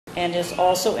and is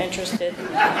also interested in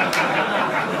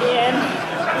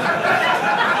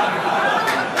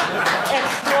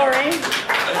exploring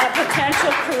a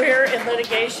potential career in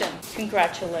litigation.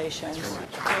 Congratulations.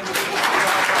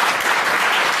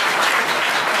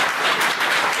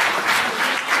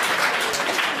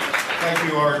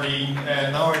 Thank you, R.D.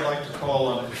 And now I'd like to call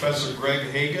on Professor Greg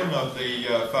Hagan of the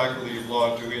Faculty of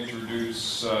Law to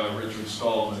introduce Richard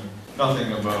Stallman.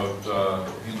 Nothing about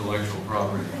intellectual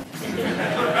property.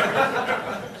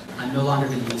 I'm no longer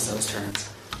going to use those terms.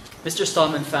 Mr.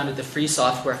 Stallman founded the Free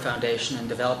Software Foundation and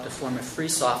developed a form of free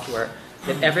software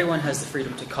that everyone has the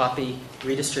freedom to copy,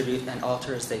 redistribute, and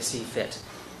alter as they see fit.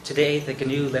 Today, the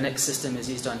GNU Linux system is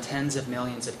used on tens of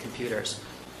millions of computers.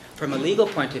 From a legal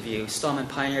point of view, Stallman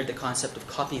pioneered the concept of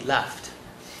copyleft,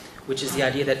 which is the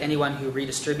idea that anyone who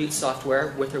redistributes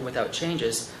software with or without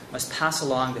changes must pass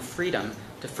along the freedom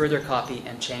to further copy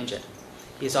and change it.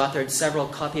 He has authored several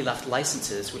copyleft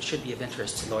licenses, which should be of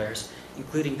interest to lawyers,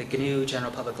 including the GNU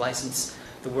General Public License,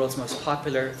 the world's most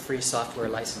popular free software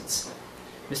license.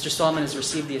 Mr. Stallman has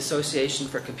received the Association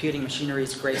for Computing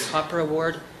Machinery's Grace Hopper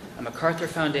Award, a MacArthur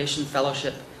Foundation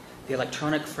Fellowship, the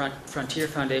Electronic Frontier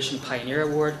Foundation Pioneer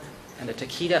Award, and the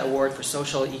Takeda Award for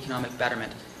Social Economic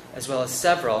Betterment, as well as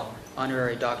several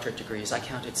honorary doctorate degrees. I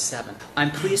counted 7.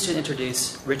 I'm pleased to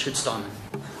introduce Richard Stallman.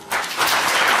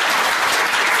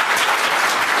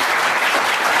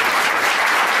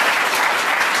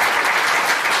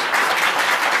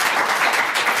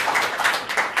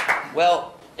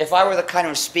 Well, if I were the kind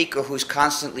of speaker who's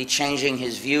constantly changing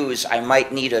his views, I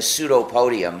might need a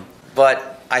pseudo-podium,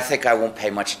 but I think I won't pay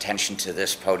much attention to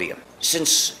this podium.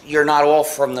 Since you're not all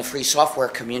from the free software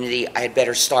community, I had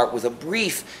better start with a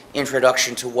brief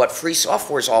introduction to what free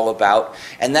software is all about,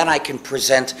 and then I can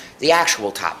present the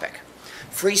actual topic.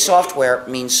 Free software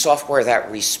means software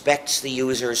that respects the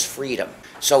user's freedom.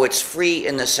 So it's free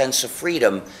in the sense of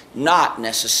freedom, not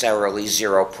necessarily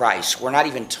zero price. We're not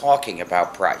even talking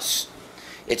about price.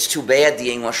 It's too bad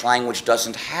the English language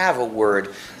doesn't have a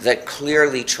word that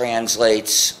clearly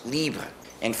translates libre.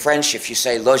 In French, if you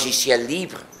say logiciel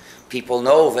libre, people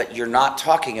know that you're not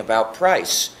talking about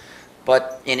price.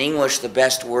 But in English, the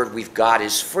best word we've got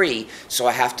is free, so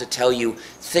I have to tell you,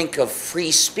 think of free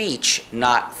speech,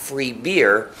 not free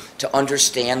beer, to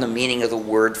understand the meaning of the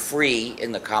word free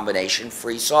in the combination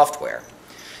free software.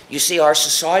 You see, our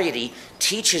society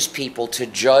teaches people to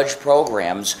judge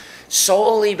programs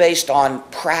solely based on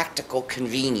practical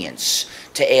convenience,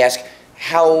 to ask,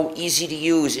 how easy to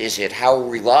use is it? How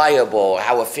reliable?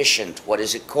 How efficient? What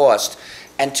does it cost?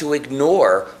 And to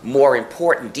ignore more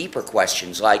important, deeper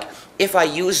questions like, if I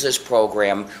use this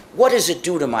program, what does it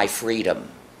do to my freedom?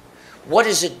 What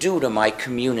does it do to my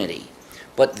community?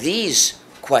 But these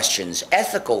questions,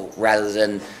 ethical rather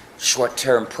than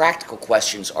short-term practical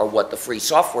questions, are what the free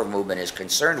software movement is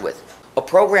concerned with. A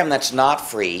program that's not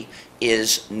free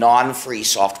is non-free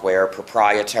software,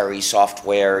 proprietary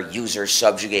software, user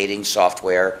subjugating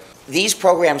software. These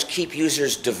programs keep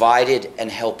users divided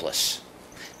and helpless.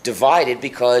 Divided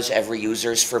because every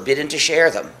user is forbidden to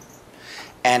share them,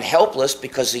 and helpless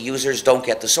because the users don't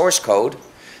get the source code,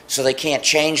 so they can't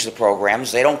change the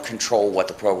programs. They don't control what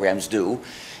the programs do.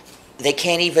 They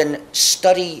can't even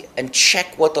study and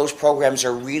check what those programs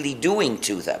are really doing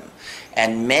to them.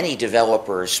 And many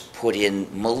developers put in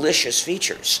malicious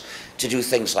features to do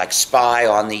things like spy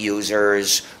on the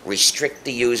users, restrict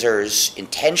the users,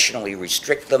 intentionally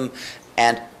restrict them,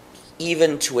 and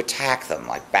even to attack them,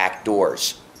 like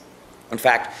backdoors. In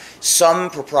fact, some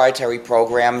proprietary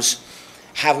programs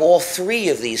have all 3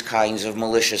 of these kinds of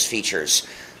malicious features.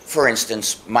 For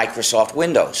instance, Microsoft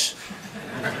Windows.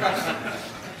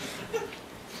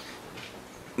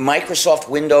 Microsoft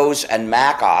Windows and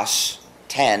Mac OS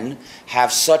 10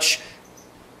 have such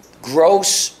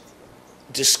gross,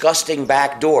 disgusting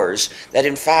backdoors that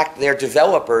in fact their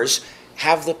developers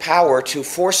have the power to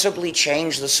forcibly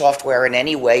change the software in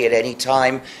any way at any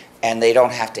time, and they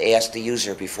don't have to ask the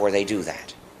user before they do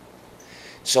that.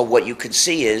 So what you can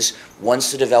see is,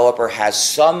 once the developer has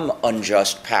some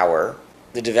unjust power,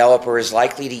 the developer is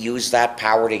likely to use that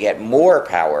power to get more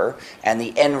power, and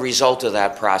the end result of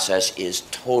that process is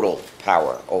total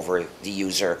power over the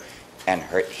user and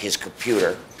his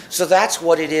computer. So that's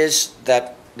what it is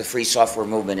that the free software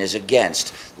movement is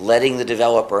against, letting the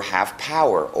developer have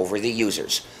power over the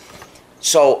users.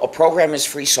 So a program is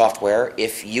free software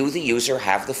if you, the user,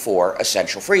 have the 4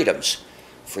 essential freedoms.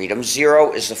 Freedom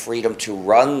 0 is the freedom to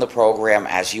run the program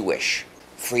as you wish.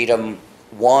 Freedom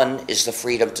 1 is the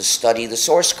freedom to study the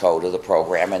source code of the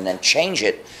program and then change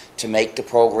it to make the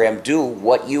program do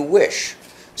what you wish,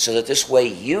 so that this way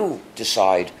you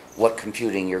decide what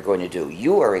computing you're going to do.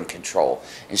 You are in control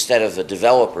instead of the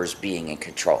developers being in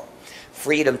control.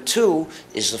 Freedom 2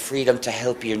 is the freedom to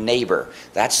help your neighbor.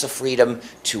 That's the freedom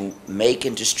to make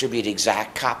and distribute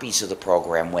exact copies of the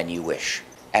program when you wish.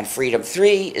 And freedom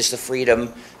 3 is the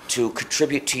freedom to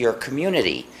contribute to your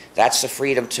community. That's the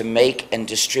freedom to make and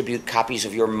distribute copies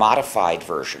of your modified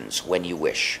versions when you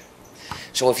wish.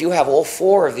 So if you have all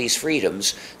 4 of these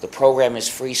freedoms, the program is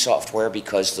free software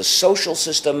because the social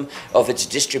system of its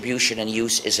distribution and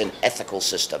use is an ethical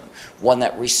system, one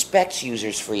that respects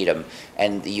users' freedom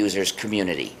and the user's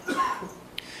community.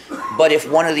 But if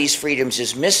one of these freedoms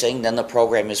is missing, then the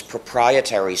program is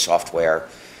proprietary software,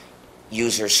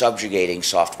 user subjugating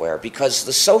software, because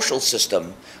the social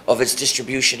system of its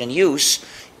distribution and use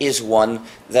is one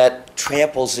that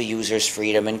tramples the user's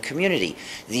freedom and community.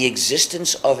 The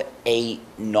existence of a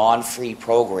non-free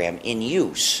program in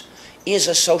use is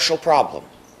a social problem.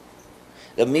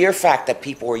 The mere fact that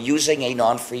people are using a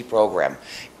non-free program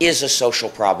is a social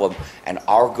problem, and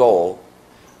our goal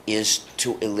is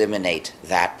to eliminate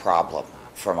that problem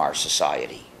from our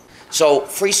society. So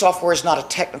free software is not a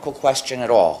technical question at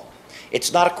all.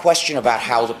 It's not a question about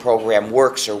how the program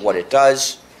works or what it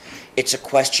does. It's a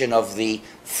question of the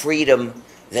freedom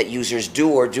that users do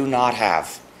or do not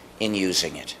have in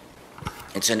using it.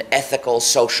 It's an ethical,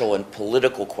 social, and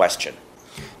political question.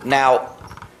 Now,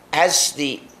 as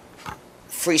the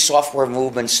free software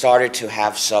movement started to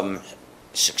have some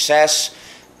success,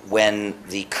 when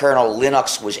the kernel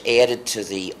Linux was added to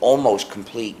the almost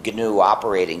complete GNU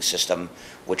operating system,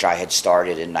 which I had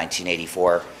started in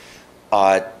 1984,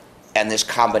 and this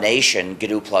combination,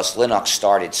 GNU plus Linux,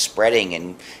 started spreading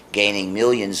and gaining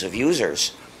millions of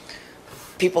users,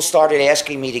 people started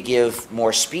asking me to give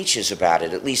more speeches about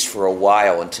it, at least for a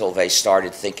while, until they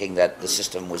started thinking that the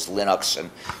system was Linux and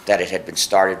that it had been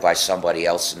started by somebody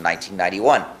else in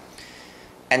 1991.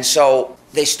 And so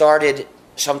they started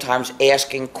sometimes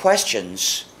asking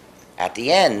questions at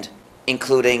the end,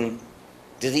 including,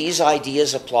 do these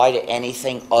ideas apply to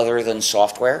anything other than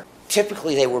software?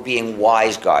 Typically, they were being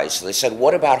wise guys. So they said,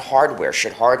 what about hardware?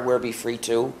 Should hardware be free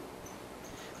too?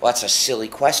 Well, that's a silly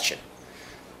question.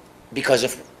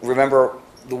 Because remember,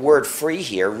 the word free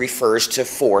here refers to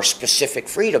 4 specific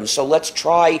freedoms. So let's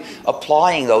try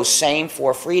applying those same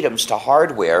 4 freedoms to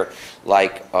hardware,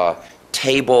 like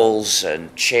tables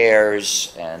and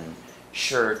chairs and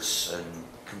shirts and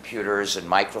computers and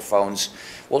microphones.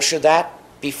 Well, should that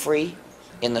be free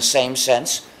in the same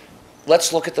sense?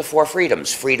 Let's look at the 4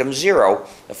 freedoms. Freedom 0,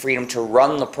 the freedom to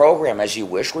run the program as you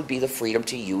wish, would be the freedom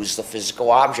to use the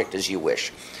physical object as you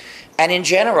wish. And in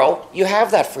general, you have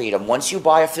that freedom. Once you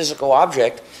buy a physical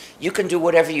object, you can do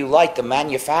whatever you like. The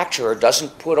manufacturer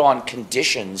doesn't put on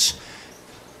conditions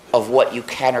of what you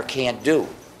can or can't do.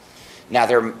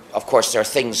 Now, of course, there are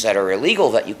things that are illegal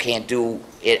that you can't do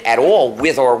it at all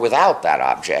with or without that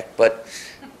object, but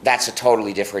that's a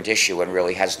totally different issue and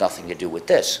really has nothing to do with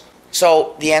this.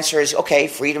 So the answer is, okay,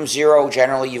 freedom 0,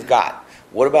 generally you've got.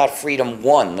 What about freedom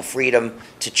 1, the freedom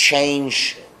to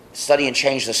study and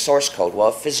change the source code? Well,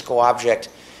 a physical object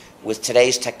with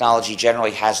today's technology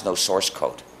generally has no source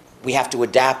code. We have to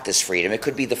adapt this freedom. It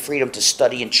could be the freedom to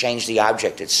study and change the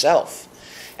object itself.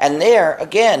 And there,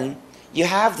 again, you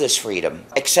have this freedom,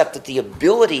 except that the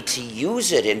ability to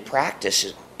use it in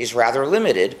practice is rather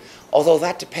limited, although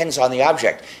that depends on the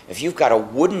object. If you've got a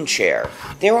wooden chair,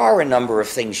 there are a number of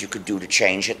things you could do to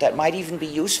change it that might even be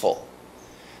useful.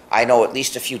 I know at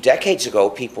least a few decades ago,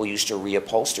 people used to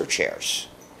reupholster chairs.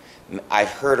 I've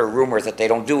heard a rumor that they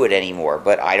don't do it anymore,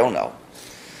 but I don't know.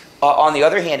 On the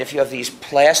other hand, if you have these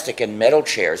plastic and metal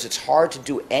chairs, it's hard to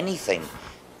do anything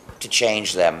to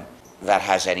change them that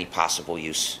has any possible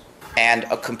use. And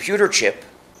a computer chip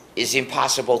is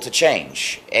impossible to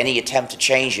change. Any attempt to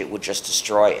change it would just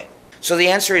destroy it. So the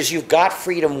answer is you've got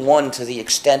freedom 1 to the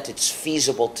extent it's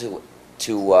feasible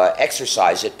to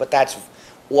exercise it, but that's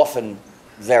often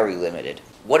very limited.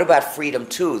 What about freedom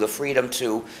 2, the freedom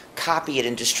to copy it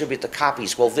and distribute the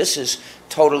copies? Well, this is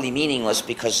totally meaningless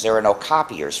because there are no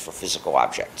copiers for physical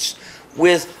objects,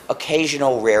 with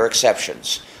occasional rare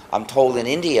exceptions. I'm told in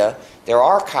India there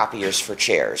are copiers for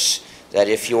chairs, that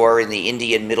if you're in the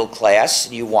Indian middle class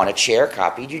and you want a chair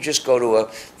copied, you just go to a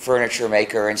furniture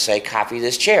maker and say, copy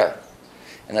this chair.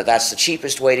 And that's the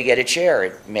cheapest way to get a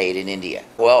chair made in India.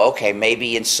 Well, okay,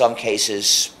 maybe in some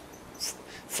cases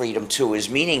freedom 2 is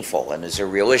meaningful and is a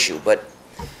real issue, but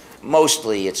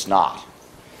mostly it's not.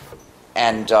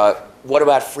 And what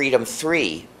about freedom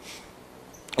 3?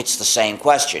 It's the same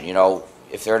question. You know,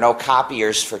 if there are no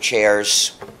copiers for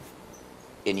chairs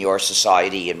in your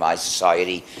society, in my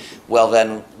society, well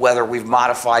then, whether we've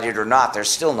modified it or not, there's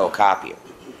still no copier.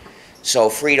 So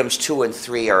freedoms 2 and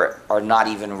 3 are not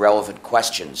even relevant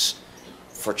questions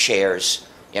for chairs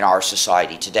in our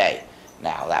society today.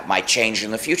 Now, that might change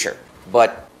in the future,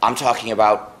 but I'm talking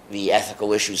about the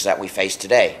ethical issues that we face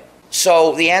today.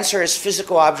 So the answer is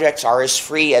physical objects are as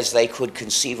free as they could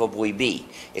conceivably be.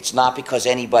 It's not because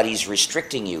anybody's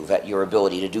restricting you that your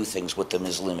ability to do things with them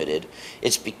is limited.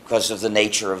 It's because of the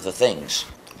nature of the things.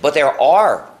 But there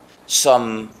are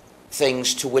some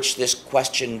things to which this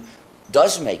question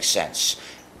does make sense,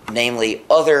 namely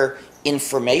other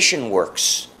information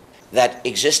works that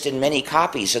exist in many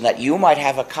copies and that you might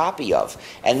have a copy of.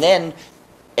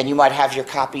 And you might have your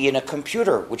copy in a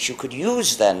computer, which you could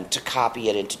use then to copy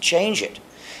it and to change it.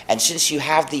 And since you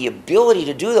have the ability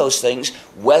to do those things,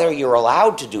 whether you're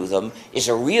allowed to do them is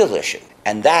a real issue.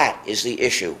 And that is the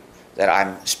issue that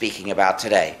I'm speaking about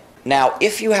today. Now,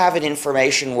 if you have an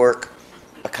information work,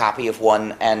 a copy of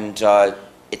one, and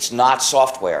it's not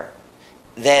software,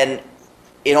 then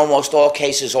in almost all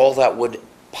cases, all that would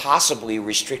possibly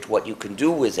restrict what you can do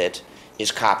with it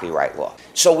is copyright law.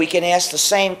 So we can ask the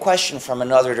same question from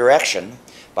another direction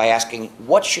by asking,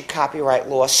 what should copyright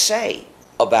law say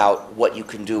about what you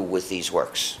can do with these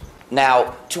works?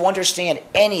 Now, to understand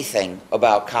anything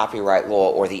about copyright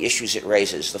law or the issues it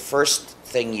raises, the first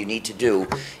thing you need to do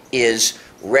is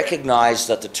recognize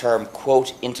that the term,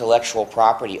 quote, intellectual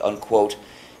property, unquote,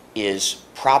 is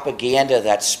propaganda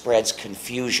that spreads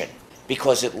confusion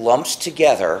because it lumps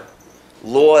together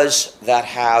laws that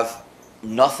have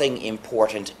nothing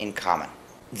important in common.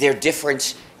 They're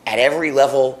different at every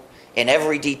level, in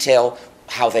every detail.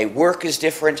 How they work is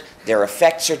different, their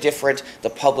effects are different,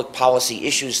 the public policy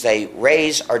issues they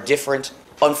raise are different.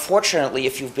 Unfortunately,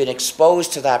 if you've been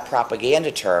exposed to that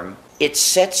propaganda term, it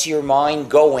sets your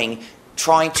mind going,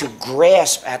 trying to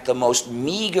grasp at the most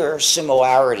meager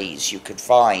similarities you could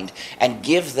find and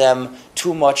give them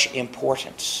too much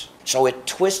importance. So it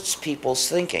twists people's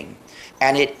thinking,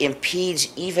 and it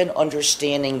impedes even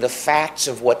understanding the facts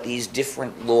of what these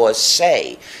different laws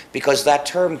say, because that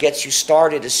term gets you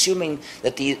started assuming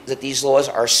that these laws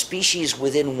are species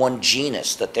within one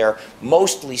genus, that they're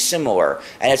mostly similar,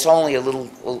 and it's only a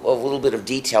little bit of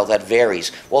detail that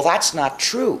varies. Well, that's not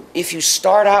true. If you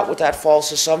start out with that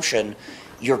false assumption,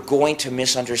 you're going to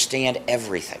misunderstand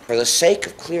everything. For the sake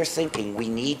of clear thinking, we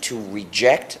need to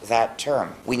reject that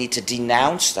term. We need to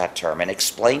denounce that term and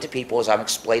explain to people, as I'm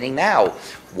explaining now,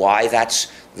 why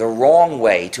that's the wrong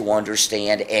way to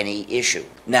understand any issue.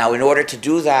 Now, in order to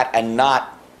do that and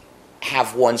not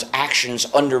have one's actions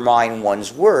undermine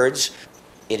one's words,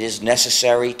 it is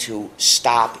necessary to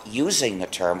stop using the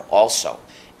term also.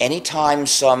 Anytime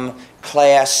some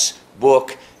class,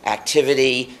 book,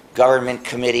 activity, government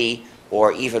committee,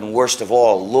 or even worst of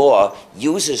all, law,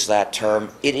 uses that term,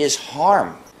 it is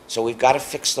harm. So we've got to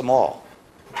fix them all.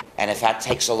 And if that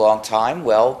takes a long time,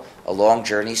 well, a long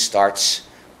journey starts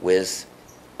with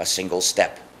a single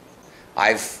step.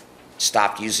 I've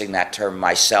stopped using that term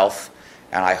myself,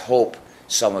 and I hope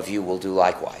some of you will do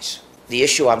likewise. The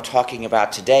issue I'm talking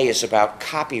about today is about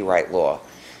copyright law.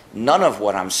 None of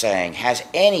what I'm saying has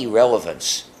any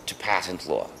relevance to patent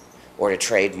law or to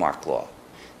trademark law.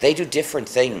 They do different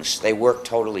things. They work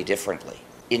totally differently.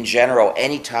 In general,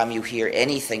 anytime you hear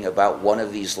anything about one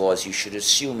of these laws, you should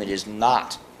assume it is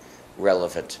not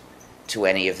relevant to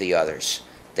any of the others.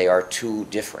 They are too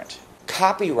different.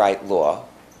 Copyright law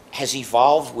has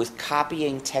evolved with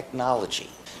copying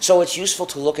technology. So it's useful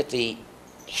to look at the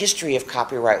history of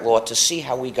copyright law to see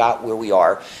how we got where we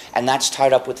are, and that's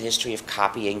tied up with the history of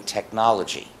copying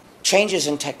technology. Changes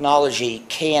in technology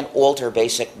can alter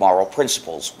basic moral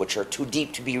principles, which are too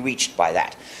deep to be reached by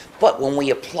that. But when we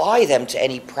apply them to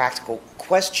any practical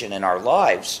question in our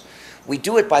lives, we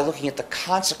do it by looking at the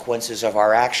consequences of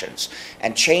our actions.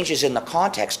 And changes in the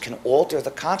context can alter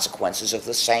the consequences of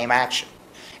the same action.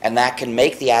 And that can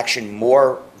make the action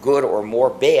more good or more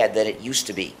bad than it used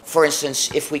to be. For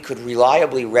instance, if we could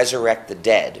reliably resurrect the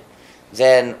dead,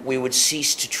 then we would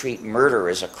cease to treat murder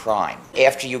as a crime.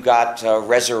 After you got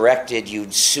resurrected,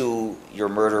 you'd sue your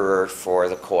murderer for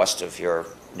the cost of your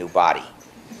new body.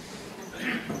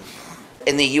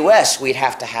 In the US, we'd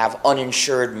have to have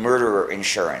uninsured murderer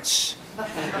insurance.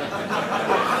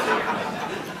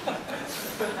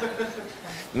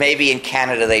 Maybe in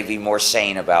Canada they'd be more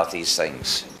sane about these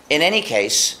things. In any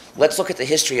case, let's look at the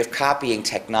history of copying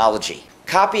technology.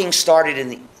 Copying started in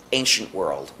the ancient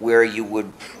world, where you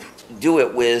would do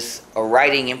it with a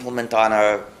writing implement on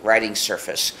a writing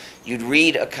surface. You'd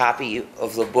read a copy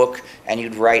of the book and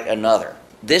you'd write another.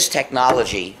 This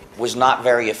technology was not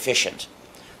very efficient,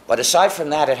 but aside from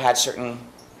that, it had certain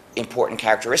important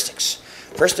characteristics.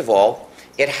 First of all,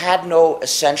 it had no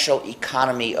essential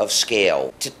economy of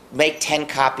scale. To make 10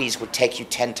 copies would take you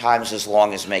 10 times as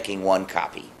long as making one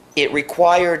copy. It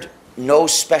required no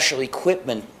special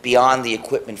equipment beyond the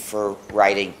equipment for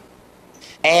writing,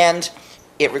 and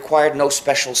it required no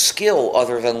special skill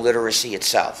other than literacy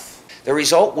itself. The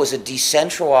result was a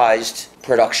decentralized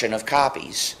production of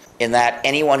copies, in that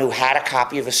anyone who had a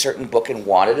copy of a certain book and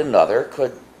wanted another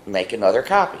could make another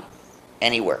copy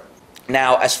anywhere.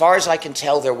 Now, as far as I can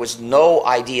tell, there was no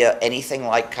idea anything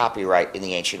like copyright in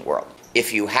the ancient world.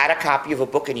 If you had a copy of a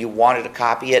book and you wanted to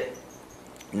copy it,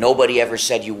 nobody ever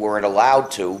said you weren't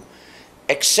allowed to,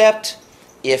 except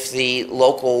if the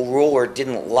local ruler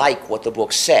didn't like what the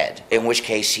book said, in which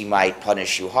case he might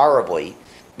punish you horribly.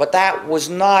 But that was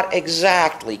not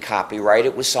exactly copyright.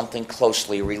 It was something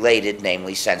closely related,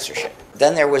 namely censorship.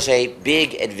 Then there was a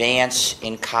big advance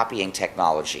in copying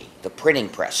technology, the printing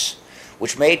press,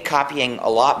 which made copying a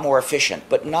lot more efficient,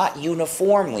 but not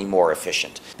uniformly more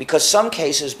efficient, because some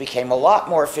cases became a lot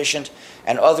more efficient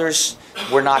and others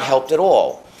were not helped at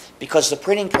all, because the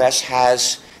printing press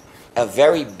has a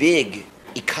very big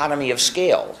economy of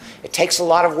scale. It takes a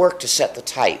lot of work to set the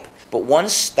type, but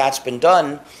once that's been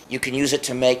done, you can use it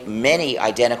to make many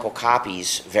identical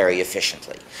copies very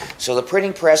efficiently. So the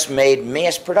printing press made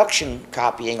mass production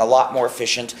copying a lot more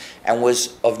efficient and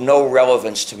was of no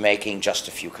relevance to making just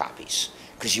a few copies,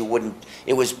 because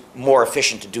it was more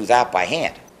efficient to do that by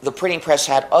hand. The printing press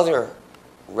had other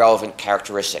relevant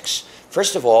characteristics.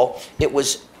 First of all, it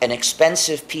was an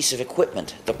expensive piece of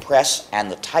equipment, the press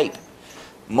and the type.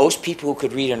 Most people who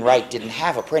could read and write didn't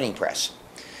have a printing press.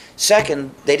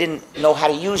 Second, they didn't know how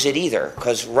to use it either,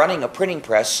 because running a printing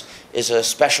press is a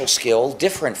special skill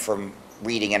different from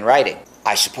reading and writing.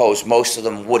 I suppose most of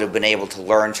them would have been able to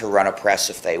learn to run a press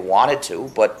if they wanted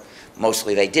to, but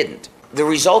mostly they didn't. The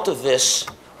result of this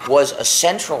was a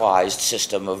centralized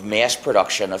system of mass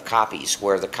production of copies,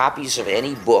 where the copies of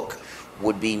any book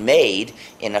would be made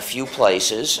in a few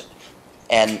places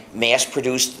and mass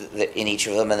produced in each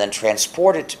of them and then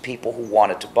transported to people who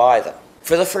wanted to buy them.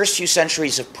 For the first few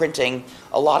centuries of printing,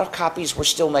 a lot of copies were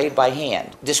still made by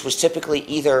hand. This was typically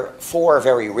either for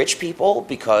very rich people,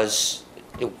 because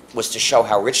it was to show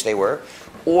how rich they were,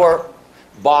 or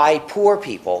by poor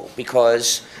people,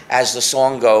 because, as the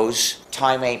song goes,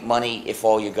 time ain't money if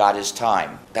all you got is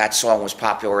time. That song was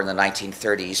popular in the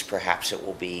 1930s. Perhaps it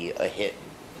will be a hit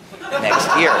next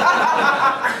year.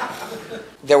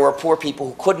 There were poor people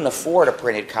who couldn't afford a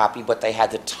printed copy, but they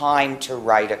had the time to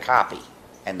write a copy,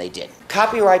 and they did.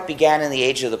 Copyright began in the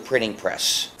age of the printing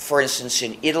press. For instance,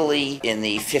 in Italy in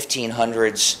the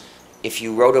 1500s, if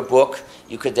you wrote a book,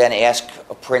 you could then ask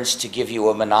a prince to give you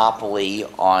a monopoly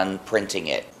on printing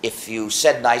it. If you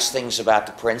said nice things about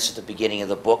the prince at the beginning of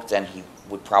the book, then he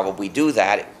would probably do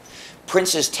that.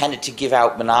 Princes tended to give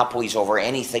out monopolies over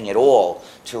anything at all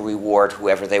to reward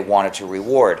whoever they wanted to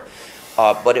reward.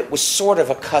 But it was sort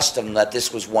of a custom that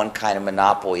this was one kind of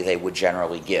monopoly they would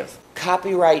generally give.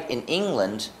 Copyright in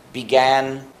England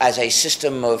began as a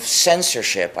system of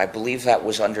censorship. I believe that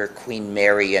was under Queen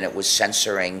Mary, and it was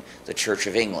censoring the Church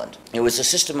of England. It was a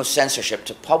system of censorship.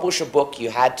 To publish a book, you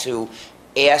had to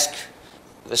ask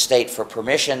the state for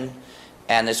permission,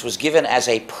 and this was given as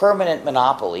a permanent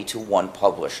monopoly to one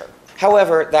publisher.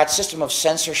 However, that system of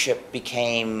censorship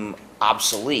became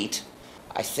obsolete.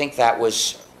 I think that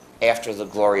was after the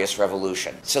Glorious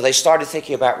Revolution. So they started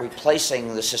thinking about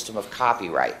replacing the system of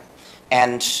copyright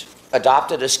and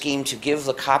adopted a scheme to give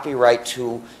the copyright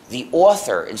to the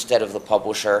author instead of the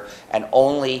publisher, and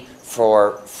only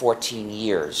for 14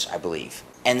 years, I believe.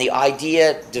 And the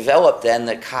idea developed then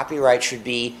that copyright should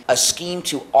be a scheme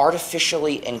to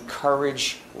artificially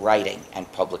encourage writing and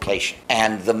publication.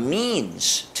 And the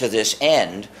means to this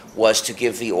end was to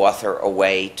give the author a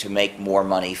way to make more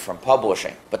money from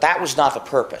publishing. But that was not the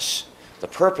purpose. The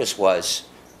purpose was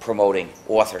promoting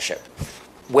authorship.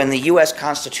 When the U.S.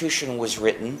 Constitution was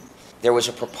written, there was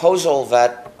a proposal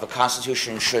that the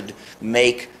Constitution should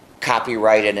make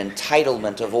copyright an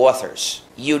entitlement of authors.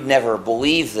 You'd never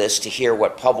believe this to hear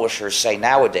what publishers say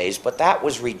nowadays, but that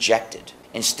was rejected.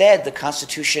 Instead, the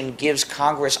Constitution gives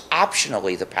Congress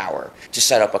optionally the power to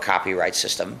set up a copyright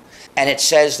system, and it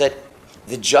says that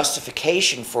the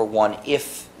justification for one,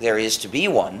 if there is to be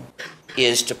one,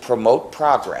 is to promote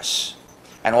progress,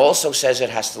 and also says it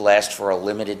has to last for a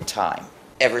limited time.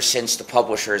 Ever since, the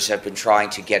publishers have been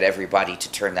trying to get everybody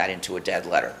to turn that into a dead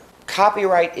letter.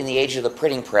 Copyright in the age of the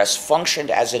printing press functioned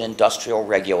as an industrial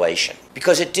regulation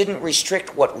because it didn't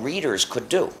restrict what readers could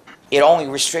do. It only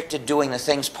restricted doing the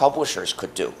things publishers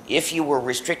could do. If you were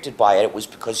restricted by it, it was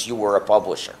because you were a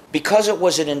publisher. Because it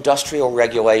was an industrial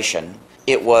regulation,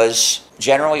 It was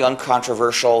generally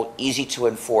uncontroversial, easy to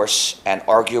enforce, and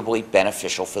arguably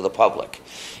beneficial for the public.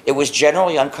 It was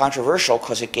generally uncontroversial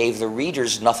because it gave the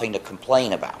readers nothing to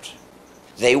complain about.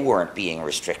 They weren't being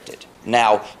restricted.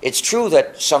 Now, it's true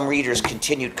that some readers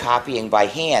continued copying by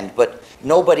hand, but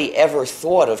nobody ever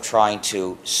thought of trying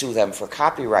to sue them for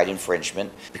copyright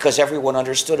infringement because everyone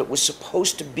understood it was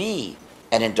supposed to be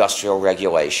an industrial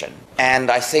regulation.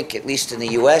 And I think, at least in the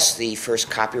US, the first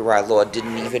copyright law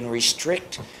didn't even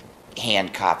restrict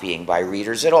hand copying by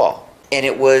readers at all. And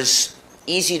it was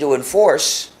easy to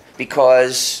enforce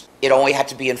because it only had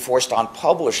to be enforced on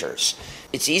publishers.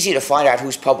 It's easy to find out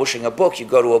who's publishing a book. You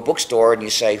go to a bookstore and you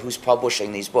say, who's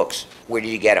publishing these books? Where did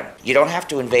you get them? You don't have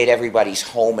to invade everybody's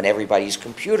home and everybody's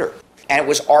computer. And it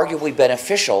was arguably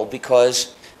beneficial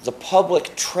because the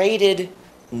public traded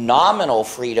nominal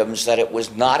freedoms that it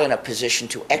was not in a position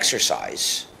to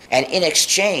exercise, and in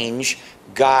exchange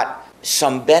got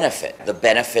some benefit, the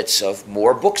benefits of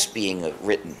more books being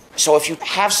written. So if you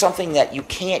have something that you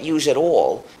can't use at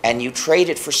all and you trade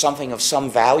it for something of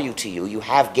some value to you, you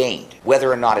have gained.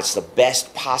 Whether or not it's the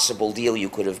best possible deal you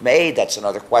could have made, that's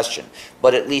another question.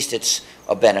 But at least it's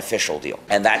a beneficial deal.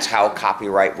 And that's how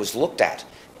copyright was looked at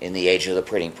in the age of the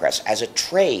printing press, as a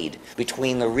trade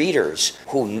between the readers,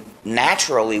 who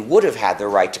naturally would have had the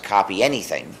right to copy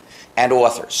anything, and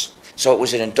authors. So it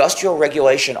was an industrial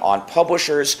regulation on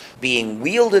publishers being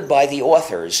wielded by the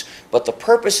authors, but the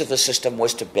purpose of the system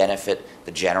was to benefit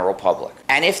the general public.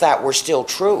 And if that were still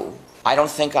true, I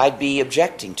don't think I'd be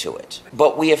objecting to it.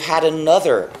 But we have had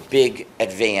another big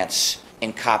advance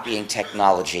in copying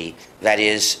technology, that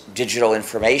is digital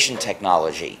information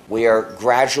technology. We are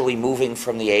gradually moving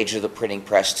from the age of the printing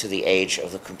press to the age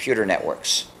of the computer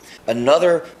networks.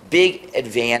 Another big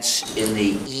advance in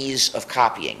the ease of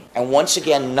copying, and once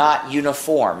again not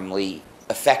uniformly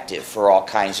effective for all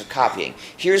kinds of copying.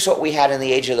 Here's what we had in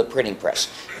the age of the printing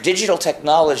press. Digital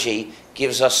technology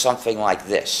gives us something like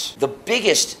this. The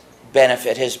biggest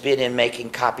benefit has been in making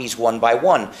copies one by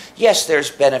one. Yes, there's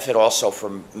benefit also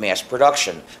from mass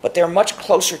production, but they're much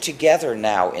closer together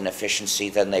now in efficiency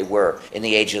than they were in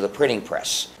the age of the printing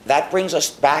press. That brings us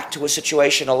back to a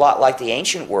situation a lot like the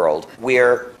ancient world,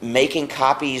 where making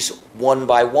copies one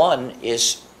by one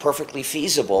is perfectly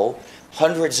feasible.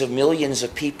 Hundreds of millions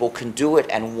of people can do it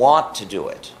and want to do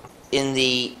it. In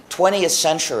the 20th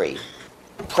century,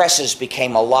 presses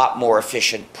became a lot more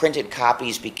efficient. Printed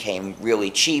copies became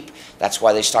really cheap. That's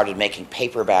why they started making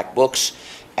paperback books.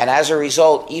 And as a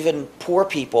result, even poor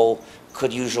people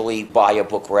could usually buy a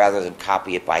book rather than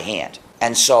copy it by hand.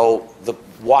 And so the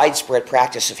widespread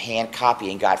practice of hand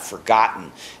copying got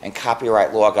forgotten, and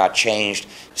copyright law got changed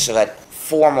so that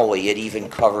formally it even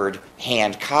covered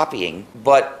hand copying,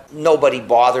 but nobody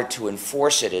bothered to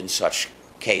enforce it in such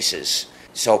cases.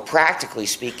 So practically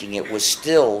speaking, it was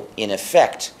still, in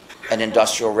effect, an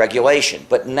industrial regulation.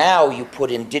 But now you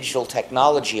put in digital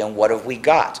technology, and what have we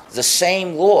got? The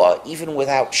same law, even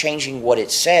without changing what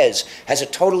it says, has a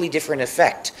totally different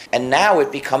effect. And now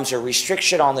it becomes a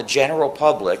restriction on the general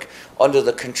public under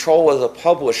the control of the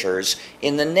publishers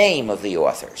in the name of the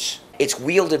authors. It's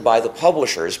wielded by the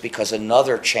publishers because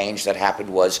another change that happened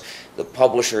was the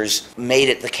publishers made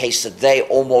it the case that they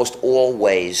almost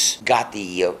always got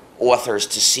the authors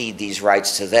to cede these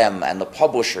rights to them, and the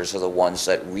publishers are the ones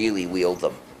that really wield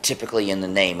them, typically in the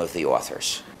name of the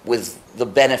authors, with the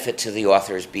benefit to the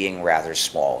authors being rather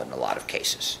small in a lot of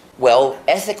cases. Well,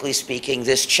 ethically speaking,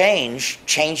 this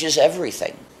changes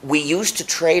everything. We used to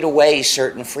trade away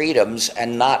certain freedoms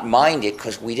and not mind it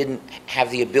because we didn't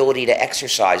have the ability to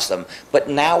exercise them, but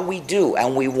now we do,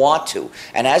 and we want to.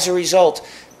 And as a result,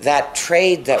 that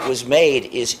trade that was made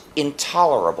is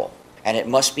intolerable, and it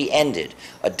must be ended.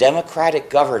 A democratic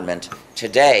government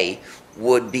today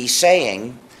would be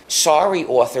saying, sorry,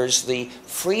 authors, the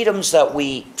freedoms that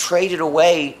we traded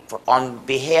away on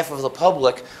behalf of the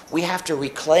public, we have to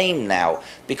reclaim now,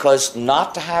 because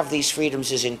not to have these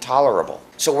freedoms is intolerable.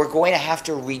 So we're going to have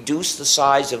to reduce the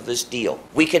size of this deal.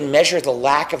 We can measure the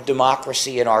lack of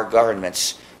democracy in our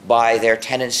governments by their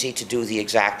tendency to do the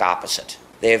exact opposite.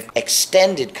 They've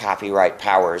extended copyright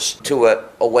powers to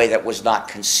a way that was not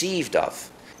conceived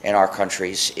of in our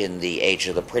countries in the age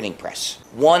of the printing press.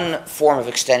 One form of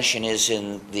extension is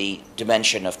in the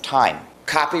dimension of time.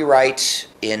 Copyright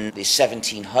in the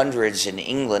 1700s in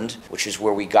England, which is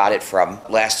where we got it from,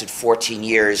 lasted 14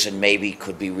 years and maybe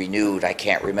could be renewed, I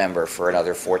can't remember, for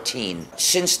another 14.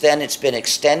 Since then, it's been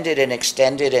extended and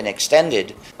extended and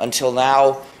extended until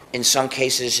now, in some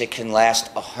cases, it can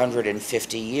last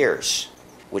 150 years,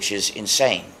 which is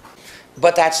insane.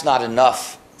 But that's not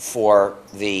enough for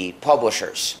the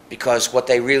publishers, because what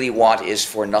they really want is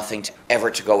for nothing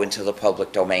ever to go into the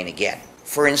public domain again.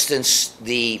 For instance,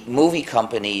 the movie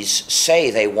companies say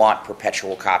they want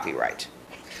perpetual copyright,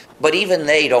 but even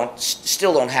they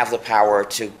still don't have the power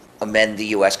to amend the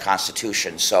U.S.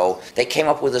 Constitution. So they came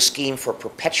up with a scheme for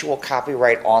perpetual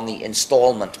copyright on the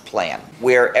installment plan,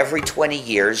 where every 20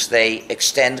 years they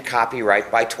extend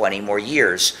copyright by 20 more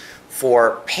years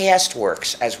for past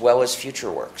works as well as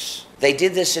future works. They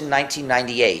did this in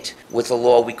 1998 with the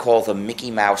law we call the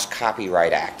Mickey Mouse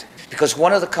Copyright Act, because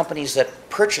one of the companies that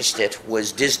purchased it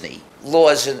was Disney.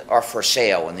 Laws are for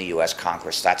sale in the U.S.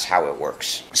 Congress. That's how it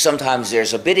works. Sometimes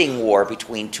there's a bidding war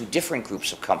between two different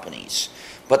groups of companies,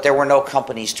 but there were no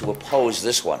companies to oppose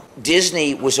this one.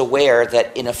 Disney was aware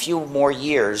that in a few more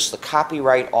years, the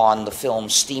copyright on the film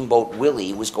Steamboat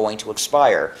Willie was going to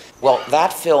expire. Well,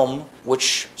 that film,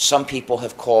 which some people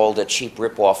have called a cheap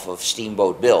ripoff of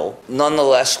Steamboat Bill,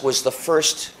 nonetheless was the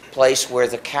first place where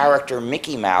the character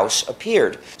Mickey Mouse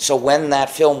appeared. So when that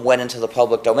film went into the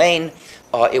public domain,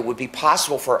 it would be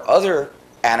possible for other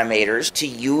animators to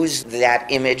use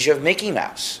that image of Mickey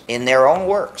Mouse in their own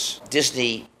works.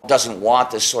 Disney doesn't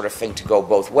want this sort of thing to go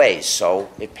both ways, so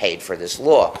it paid for this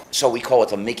law. So we call it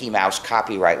the Mickey Mouse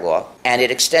Copyright Law, and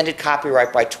it extended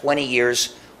copyright by 20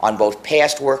 years on both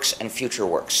past works and future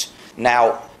works.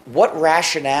 Now, what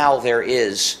rationale there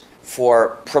is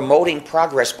for promoting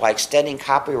progress by extending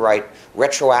copyright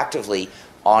retroactively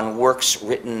on works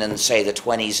written in, say, the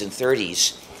 20s and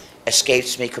 30s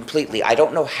escapes me completely. I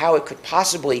don't know how it could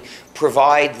possibly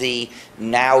provide the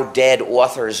now dead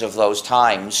authors of those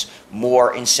times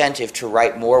more incentive to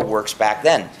write more works back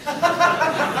then.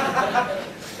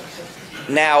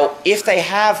 Now, if they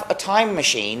have a time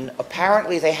machine,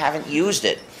 apparently they haven't used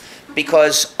it,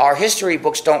 because our history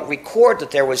books don't record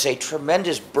that there was a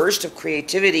tremendous burst of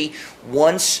creativity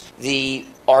once the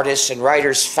artists and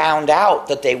writers found out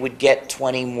that they would get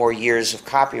 20 more years of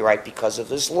copyright because of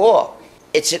this law.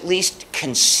 It's at least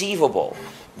conceivable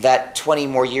that 20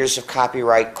 more years of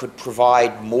copyright could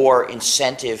provide more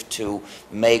incentive to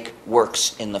make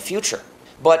works in the future,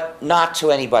 but not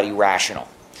to anybody rational,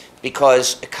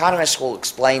 because economists will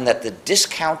explain that the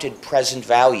discounted present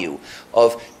value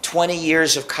of 20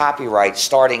 years of copyright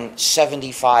starting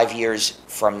 75 years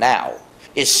from now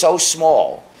is so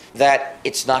small that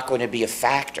it's not going to be a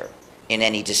factor in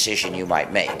any decision you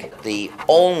might make. The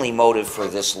only motive for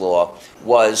this law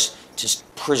was to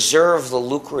preserve the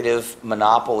lucrative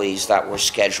monopolies that were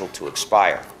scheduled to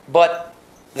expire. But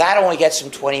that only gets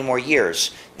them 20 more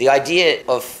years. The idea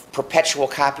of perpetual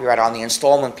copyright on the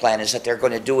installment plan is that they're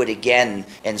going to do it again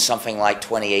in something like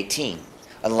 2018,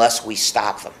 unless we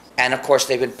stop them. And of course,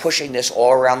 they've been pushing this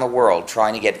all around the world,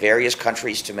 trying to get various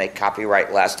countries to make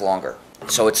copyright last longer.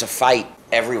 So it's a fight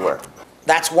everywhere.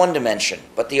 That's one dimension,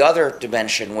 but the other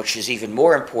dimension, which is even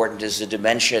more important, is the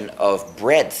dimension of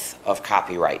breadth of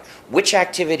copyright. Which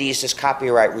activities does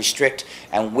copyright restrict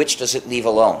and which does it leave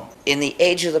alone? In the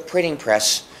age of the printing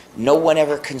press, no one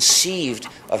ever conceived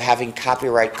of having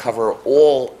copyright cover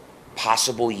all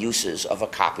possible uses of a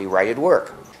copyrighted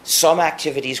work. Some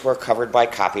activities were covered by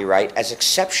copyright as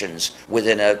exceptions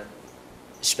within a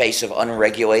space of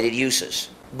unregulated uses.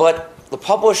 But the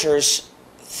publishers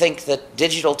think that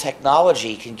digital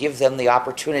technology can give them the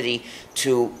opportunity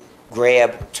to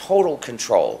grab total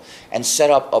control and set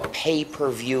up a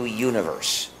pay-per-view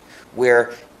universe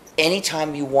where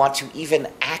anytime you want to even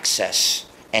access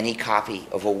any copy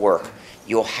of a work,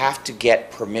 you'll have to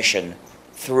get permission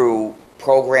through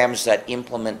programs that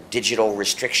implement digital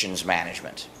restrictions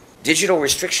management. Digital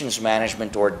restrictions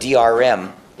management, or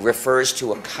DRM, refers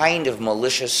to a kind of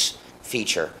malicious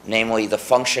feature, namely the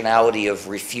functionality of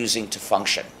refusing to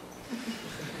function.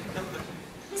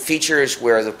 Features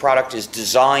where the product is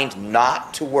designed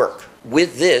not to work.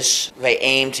 With this, they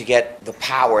aim to get the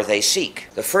power they seek.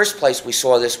 The first place we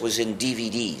saw this was in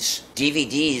DVDs.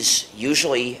 DVDs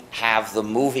usually have the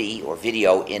movie or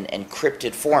video in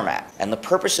encrypted format, and the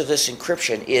purpose of this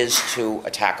encryption is to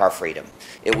attack our freedom.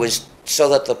 It was so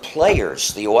that the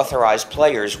players, the authorized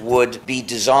players, would be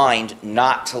designed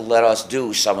not to let us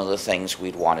do some of the things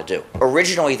we'd want to do.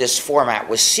 Originally, this format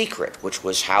was secret, which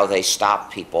was how they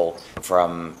stopped people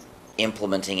from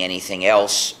implementing anything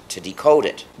else to decode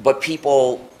it. But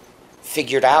people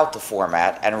figured out the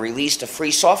format and released a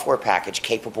free software package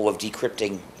capable of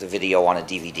decrypting the video on a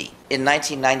DVD. In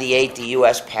 1998, the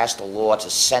US passed a law to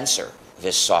censor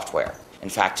this software. In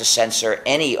fact, to censor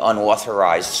any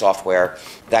unauthorized software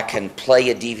that can play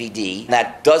a DVD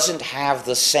that doesn't have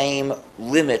the same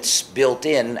limits built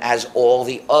in as all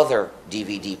the other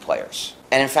DVD players.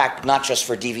 And in fact, not just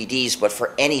for DVDs, but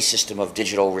for any system of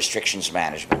digital restrictions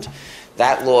management,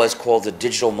 That law is called the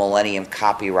Digital Millennium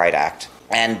Copyright Act.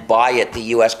 And by it, the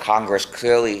U.S. Congress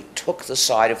clearly took the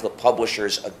side of the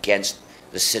publishers against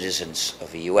the citizens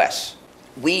of the U.S.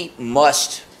 We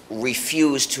must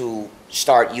refuse to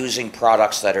start using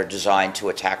products that are designed to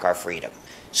attack our freedom.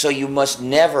 So you must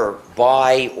never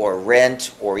buy or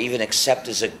rent or even accept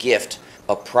as a gift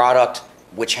a product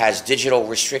which has digital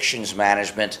restrictions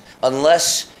management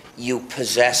unless you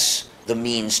possess the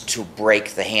means to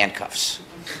break the handcuffs.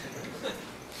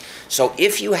 So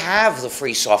if you have the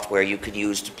free software you could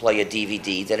use to play a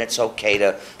DVD, then it's okay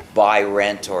to buy,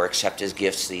 rent, or accept as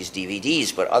gifts these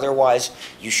DVDs, but otherwise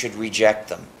you should reject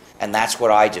them. And that's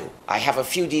what I do. I have a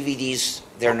few DVDs,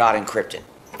 they're not encrypted.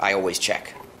 I always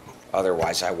check.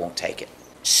 Otherwise I won't take it.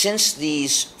 Since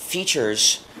these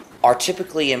features are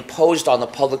typically imposed on the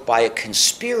public by a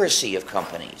conspiracy of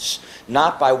companies,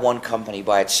 not by one company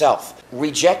by itself,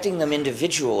 rejecting them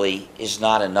individually is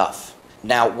not enough.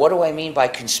 Now, what do I mean by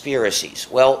conspiracies?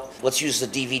 Well, let's use the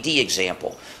DVD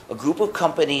example. A group of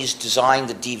companies designed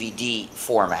the DVD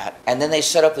format, and then they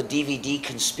set up a DVD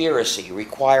conspiracy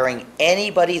requiring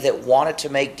anybody that wanted to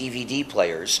make DVD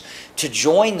players to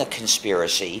join the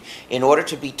conspiracy in order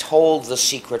to be told the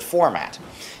secret format.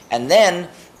 And then,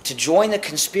 to join the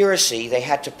conspiracy, they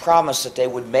had to promise that they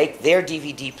would make their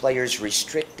DVD players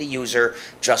restrict the user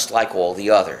just like all the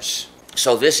others.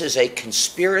 So this is a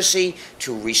conspiracy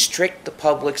to restrict the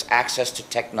public's access to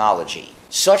technology.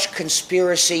 Such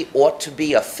conspiracy ought to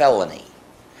be a felony.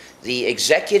 The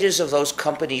executives of those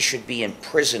companies should be in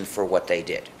prison for what they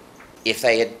did. If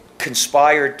they had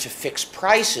conspired to fix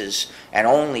prices and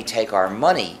only take our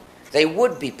money, they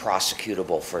would be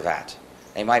prosecutable for that.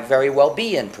 They might very well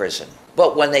be in prison.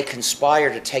 But when they conspire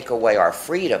to take away our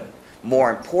freedom, more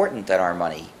important than our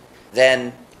money,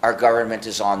 then our government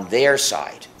is on their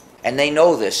side. And they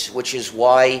know this, which is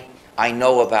why I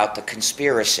know about the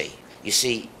conspiracy. You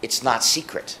see, it's not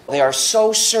secret. They are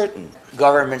so certain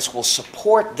governments will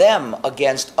support them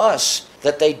against us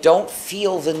that they don't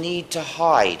feel the need to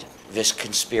hide this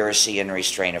conspiracy and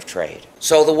restraint of trade.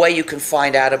 So the way you can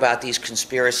find out about these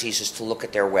conspiracies is to look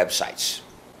at their websites.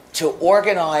 To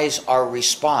organize our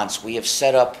response, we have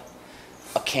set up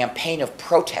a campaign of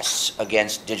protests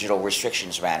against digital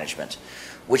restrictions management,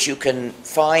 which you can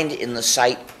find in the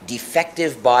site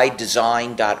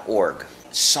defectivebydesign.org.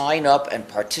 Sign up and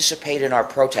participate in our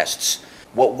protests.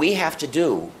 What we have to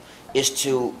do is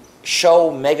to show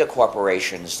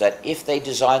megacorporations that if they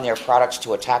design their products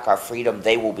to attack our freedom,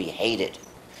 they will be hated.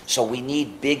 So we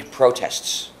need big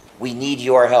protests. We need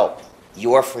your help.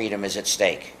 Your freedom is at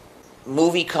stake.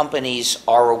 Movie companies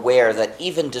are aware that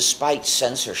even despite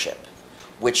censorship,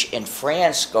 which in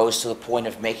France goes to the point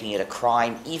of making it a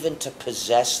crime even to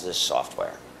possess this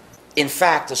software. In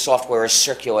fact, the software is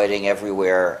circulating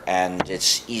everywhere and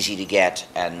it's easy to get,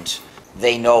 and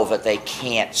they know that they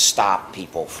can't stop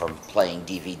people from playing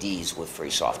DVDs with free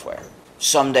software.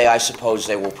 Someday, I suppose,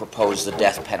 they will propose the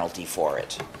death penalty for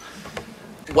it.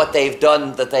 What they've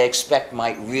done that they expect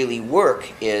might really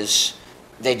work is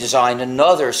they designed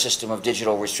another system of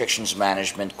digital restrictions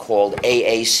management called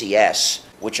AACS,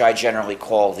 which I generally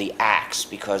call the axe,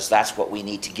 because that's what we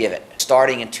need to give it.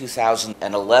 Starting in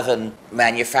 2011,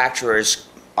 manufacturers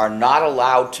are not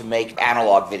allowed to make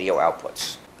analog video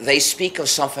outputs. They speak of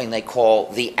something they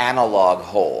call the analog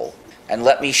hole. And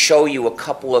let me show you a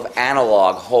couple of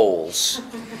analog holes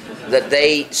that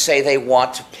they say they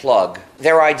want to plug.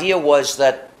 Their idea was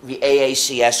that the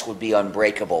AACS would be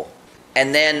unbreakable.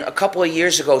 And then a couple of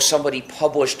years ago, somebody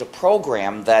published a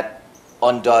program that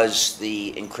undoes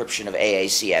the encryption of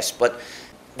AACS, but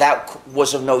that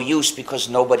was of no use because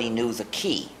nobody knew the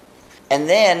key. And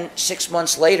then 6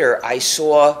 months later, I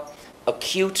saw a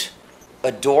cute,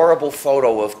 adorable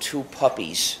photo of two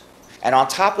puppies, and on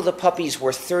top of the puppies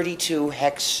were 32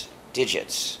 hex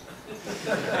digits.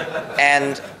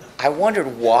 And I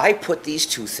wondered, why put these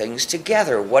two things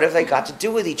together? What have they got to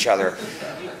do with each other?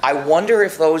 I wonder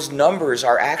if those numbers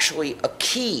are actually a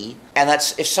key, and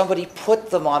that's if somebody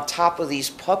put them on top of these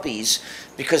puppies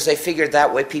because they figured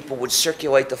that way people would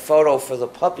circulate the photo for the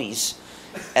puppies,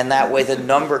 and that way the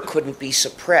number couldn't be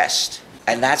suppressed.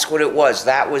 And that's what it was.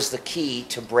 That was the key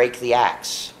to break the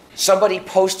axe. Somebody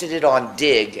posted it on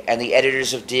Dig, and the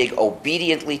editors of Dig,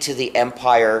 obediently to the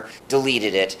empire,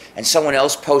 deleted it. And someone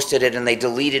else posted it, and they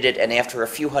deleted it, and after a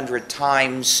few hundred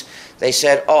times, they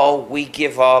said, oh, we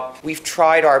give up. We've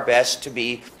tried our best to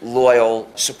be loyal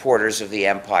supporters of the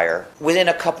empire. Within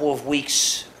a couple of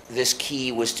weeks, this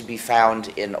key was to be found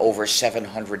in over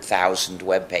 700,000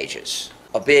 web pages.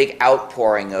 A big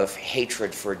outpouring of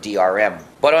hatred for DRM.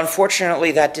 But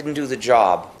unfortunately, that didn't do the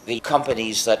job. The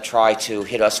companies that try to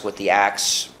hit us with the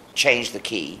axe change the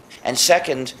key. And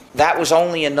second, that was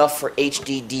only enough for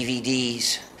HD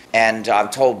DVDs. And I'm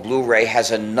told Blu-ray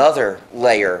has another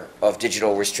layer of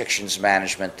digital restrictions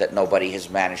management that nobody has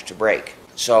managed to break.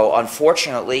 So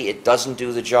unfortunately, it doesn't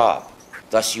do the job.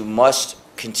 Thus, you must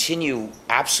continue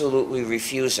absolutely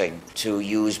refusing to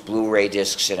use Blu-ray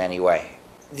discs in any way.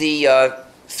 The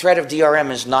threat of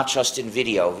DRM is not just in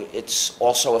video, it's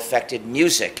also affected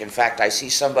music. In fact, I see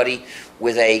somebody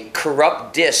with a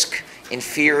corrupt disc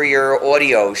inferior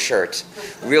audio shirt.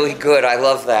 Really good, I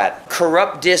love that.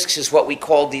 Corrupt discs is what we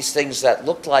called these things that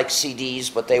looked like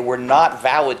CDs, but they were not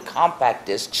valid compact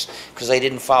discs because they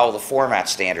didn't follow the format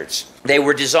standards. They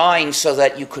were designed so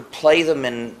that you could play them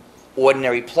in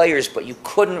ordinary players, but you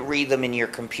couldn't read them in your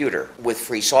computer with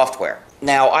free software.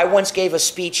 Now, I once gave a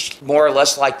speech more or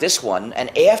less like this one,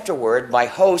 and afterward, my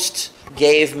host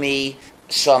gave me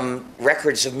some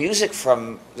records of music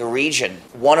from the region.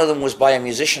 One of them was by a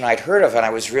musician I'd heard of, and I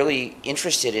was really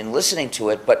interested in listening to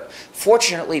it, but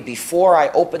fortunately, before I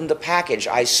opened the package,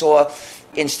 I saw,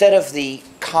 instead of the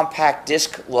compact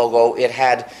disc logo, it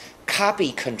had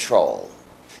copy control.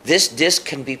 This disc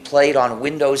can be played on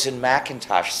Windows and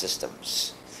Macintosh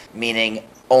systems, meaning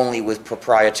only with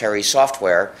proprietary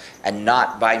software and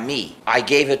not by me. I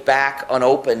gave it back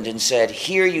unopened and said,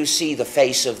 "Here you see the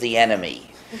face of the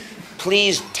enemy.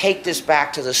 Please take this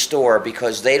back to the store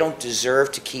because they don't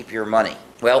deserve to keep your money."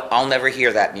 Well, I'll never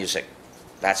hear that music.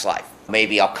 That's life.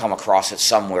 Maybe I'll come across it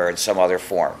somewhere in some other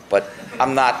form, but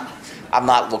I'm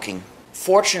not looking.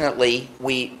 Fortunately,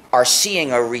 we are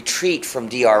seeing a retreat from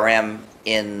DRM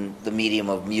in the medium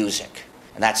of music,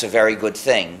 and that's a very good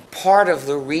thing. Part of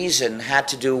the reason had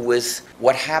to do with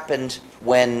what happened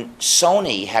when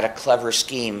Sony had a clever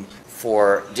scheme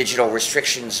for digital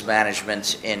restrictions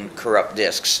management in corrupt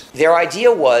discs. Their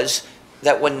idea was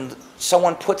that when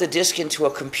someone put the disc into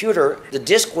a computer, the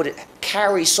disc would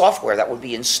carry software that would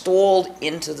be installed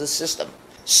into the system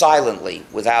silently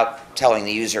without telling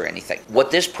the user anything.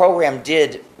 What this program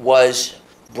did was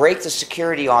break the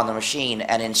security on the machine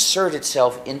and insert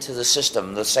itself into the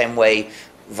system the same way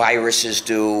viruses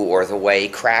do or the way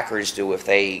crackers do if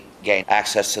they gain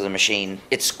access to the machine.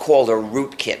 It's called a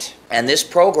rootkit. And this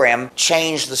program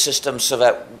changed the system so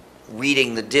that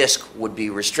reading the disk would be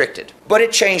restricted. But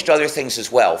it changed other things as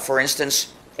well. For instance,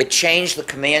 it changed the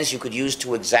commands you could use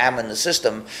to examine the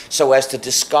system so as to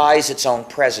disguise its own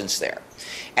presence there.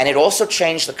 And it also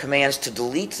changed the commands to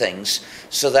delete things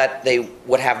so that they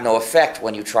would have no effect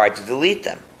when you tried to delete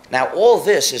them. Now, all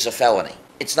this is a felony.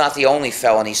 It's not the only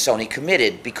felony Sony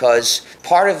committed, because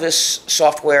part of this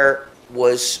software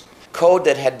was code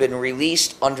that had been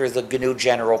released under the GNU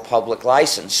General Public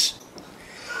License.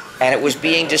 And it was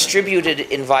being distributed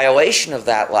in violation of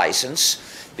that license,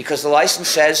 because the license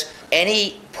says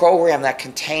any program that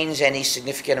contains any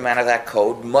significant amount of that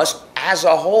code must, as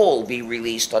a whole, be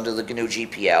released under the GNU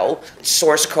GPL.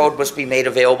 Source code must be made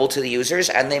available to the users,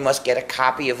 and they must get a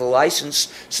copy of the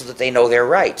license so that they know their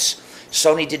rights.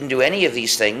 Sony didn't do any of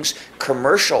these things.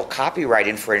 Commercial copyright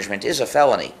infringement is a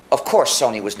felony. Of course,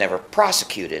 Sony was never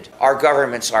prosecuted. Our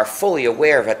governments are fully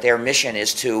aware that their mission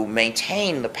is to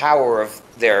maintain the power of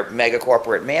their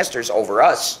mega-corporate masters over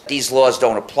us. These laws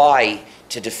don't apply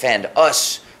to defend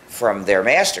us from their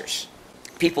masters.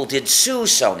 People did sue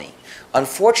Sony.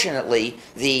 Unfortunately,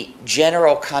 the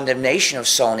general condemnation of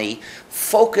Sony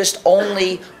focused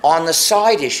only on the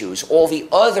side issues, all the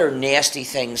other nasty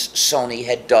things Sony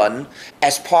had done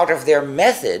as part of their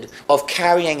method of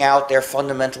carrying out their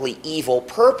fundamentally evil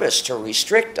purpose to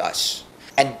restrict us,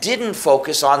 and didn't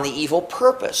focus on the evil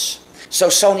purpose. So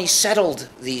Sony settled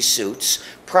these suits,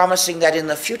 promising that in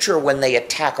the future when they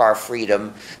attack our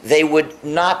freedom, they would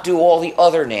not do all the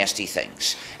other nasty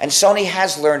things. And Sony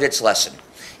has learned its lesson.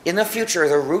 In the future,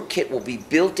 the rootkit will be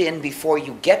built in before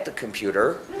you get the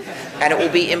computer, and it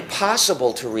will be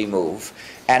impossible to remove,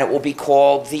 and it will be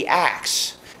called the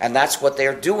Axe. And that's what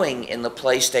they're doing in the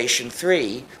PlayStation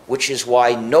 3, which is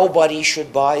why nobody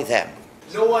should buy them.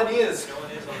 No one is.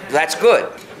 That's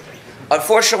good.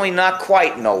 Unfortunately, not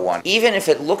quite no one. Even if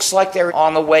it looks like they're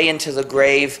on the way into the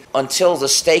grave, until the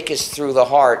stake is through the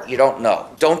heart, you don't know.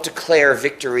 Don't declare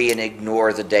victory and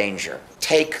ignore the danger.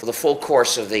 Take the full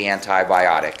course of the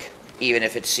antibiotic, even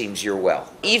if it seems you're well.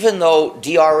 Even though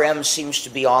DRM seems to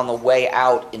be on the way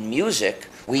out in music,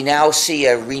 we now see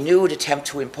a renewed attempt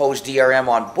to impose DRM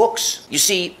on books. You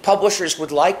see, publishers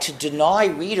would like to deny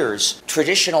readers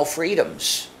traditional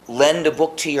freedoms. Lend a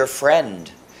book to your friend.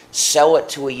 Sell it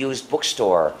to a used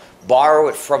bookstore, borrow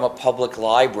it from a public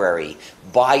library,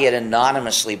 buy it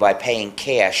anonymously by paying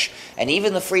cash, and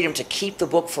even the freedom to keep the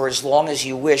book for as long as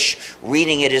you wish,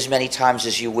 reading it as many times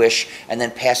as you wish, and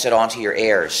then pass it on to your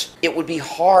heirs. It would be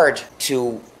hard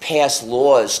to pass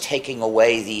laws taking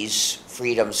away these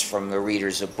freedoms from the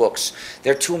readers of books.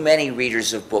 There are too many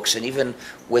readers of books, and even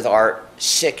with our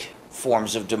sick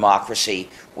forms of democracy,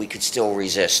 we could still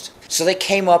resist. So they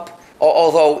came up,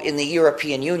 although in the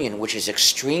European Union, which is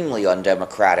extremely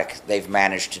undemocratic, they've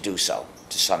managed to do so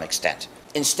to some extent.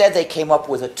 Instead, they came up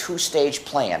with a two-stage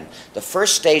plan. The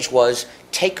first stage was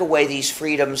take away these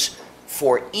freedoms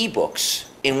for e-books,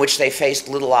 in which they faced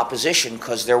little opposition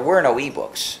because there were no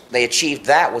e-books. They achieved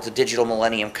that with the Digital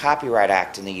Millennium Copyright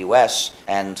Act in the US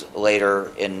and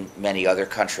later in many other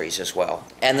countries as well.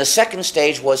 And the second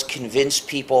stage was convince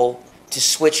people to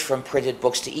switch from printed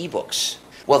books to e-books.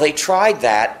 Well, they tried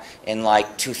that in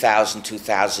like 2000,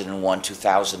 2001,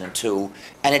 2002,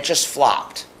 and it just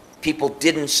flopped. People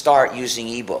didn't start using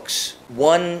e-books.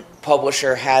 One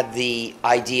publisher had the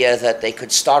idea that they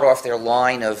could start off their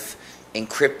line of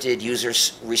encrypted,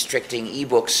 user-restricting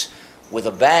ebooks with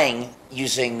a bang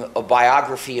using a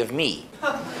biography of me.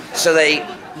 So they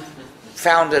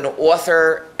found an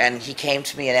author, and he came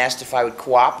to me and asked if I would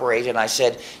cooperate, and I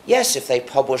said, yes, if they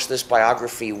publish this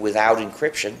biography without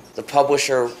encryption. The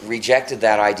publisher rejected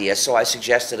that idea, so I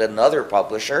suggested another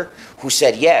publisher who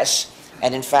said yes,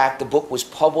 and in fact, the book was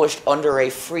published under a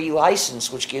free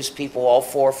license, which gives people all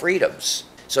four freedoms.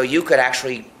 So you could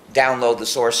actually download the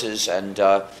sources and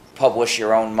publish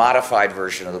your own modified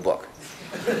version of the book.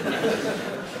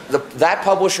 That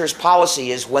publisher's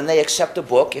policy is when they accept a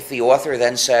book, if the author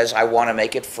then says, I want to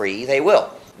make it free, they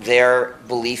will. Their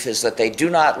belief is that they do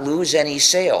not lose any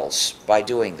sales by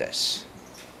doing this.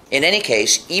 In any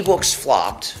case, ebooks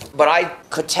flopped, but I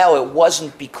could tell it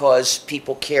wasn't because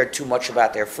people cared too much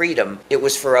about their freedom. It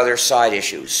was for other side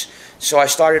issues. So I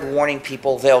started warning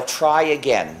people they'll try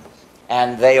again,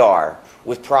 and they are,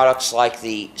 with products like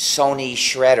the Sony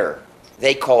Shredder.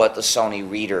 They call it the Sony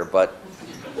Reader, but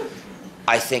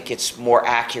I think it's more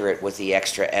accurate with the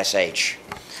extra SH.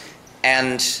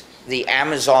 And the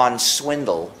Amazon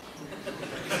Swindle.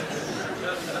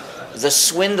 The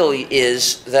swindle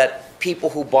is that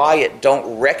people who buy it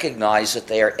don't recognize that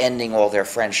they are ending all their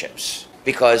friendships,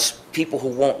 because people who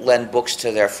won't lend books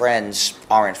to their friends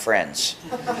aren't friends.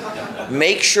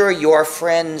 Make sure your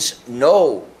friends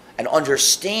know and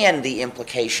understand the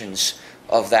implications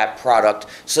of that product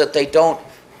so that they don't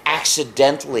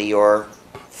accidentally or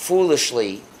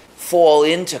foolishly fall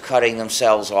into cutting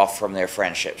themselves off from their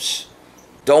friendships.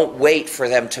 Don't wait for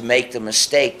them to make the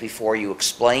mistake before you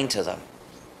explain to them.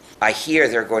 I hear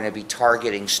they're going to be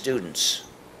targeting students.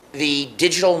 The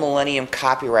Digital Millennium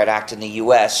Copyright Act in the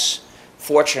US,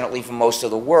 fortunately for most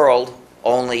of the world,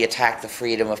 only attacked the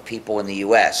freedom of people in the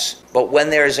US. But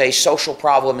when there's a social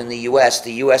problem in the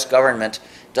US government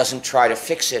doesn't try to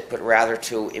fix it, but rather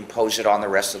to impose it on the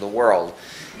rest of the world.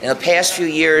 In the past few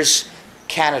years,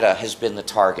 Canada has been the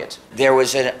target. There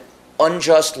was an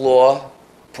unjust law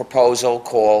proposal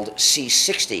called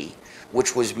C-60,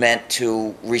 which was meant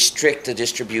to restrict the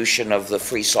distribution of the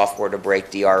free software to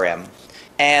break DRM.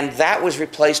 And that was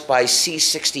replaced by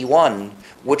C-61,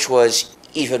 which was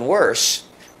even worse,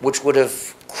 which would have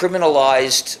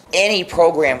criminalized any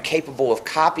program capable of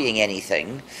copying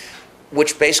anything,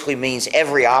 which basically means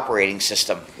every operating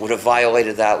system would have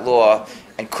violated that law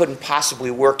and couldn't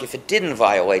possibly work if it didn't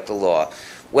violate the law.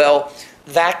 Well,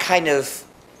 that kind of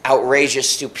outrageous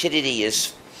stupidity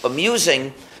is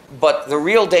amusing, but the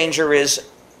real danger is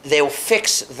they'll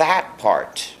fix that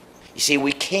part. You see,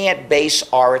 we can't base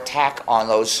our attack on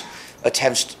those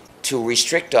attempts to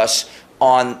restrict us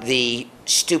on the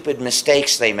stupid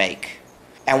mistakes they make.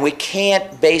 And we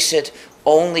can't base it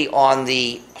only on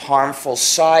the harmful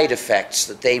side effects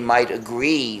that they might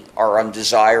agree are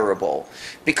undesirable,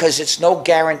 because it's no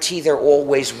guarantee there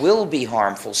always will be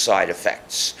harmful side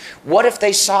effects. What if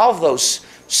they solve those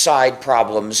side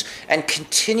problems and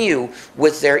continue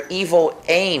with their evil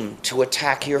aim to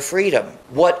attack your freedom?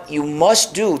 What you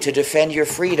must do to defend your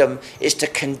freedom is to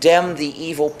condemn the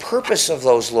evil purpose of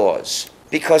those laws,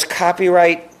 because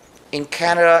copyright in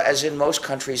Canada, as in most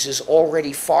countries, is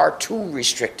already far too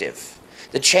restrictive.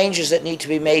 The changes that need to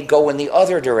be made go in the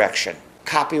other direction.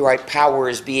 Copyright power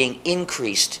is being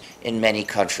increased in many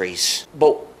countries.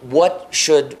 But what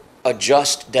should a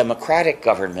just democratic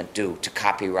government do to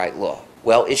copyright law?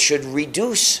 Well, it should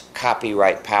reduce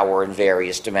copyright power in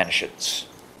various dimensions.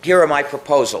 Here are my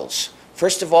proposals.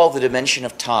 First of all, the dimension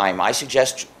of time. I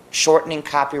suggest shortening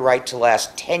copyright to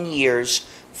last 10 years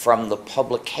from the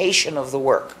publication of the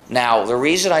work. Now, the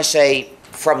reason I say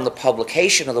from the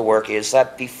publication of the work is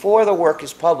that before the work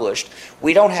is published,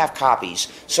 we don't have copies,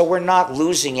 so we're not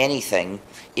losing anything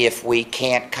if we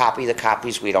can't copy the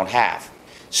copies we don't have.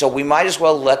 So we might as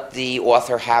well let the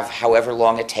author have however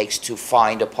long it takes to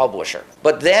find a publisher.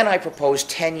 But then I propose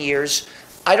 10 years.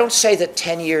 I don't say that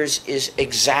 10 years is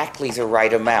exactly the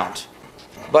right amount,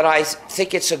 but I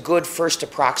think it's a good first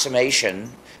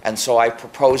approximation, and so I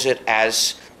propose it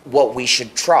as what we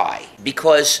should try,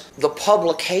 because the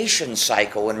publication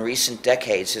cycle in recent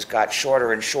decades has got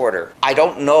shorter and shorter. I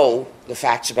don't know the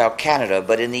facts about Canada,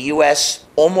 but in the US,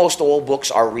 almost all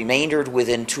books are remaindered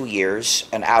within 2 years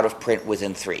and out of print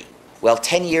within 3. Well,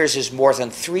 10 years is more than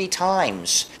 3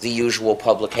 times the usual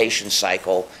publication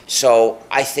cycle, so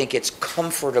I think it's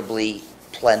comfortably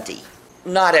plenty.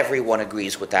 Not everyone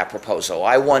agrees with that proposal.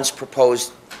 I once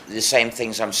proposed the same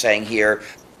things I'm saying here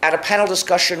at a panel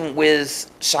discussion with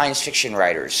science fiction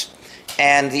writers.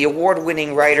 And the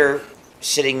award-winning writer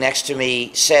sitting next to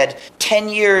me said, 10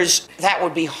 years, that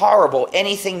would be horrible.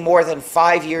 Anything more than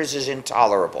 5 years is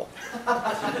intolerable.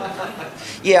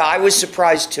 Yeah, I was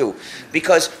surprised too,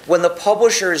 because when the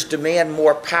publishers demand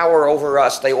more power over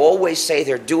us, they always say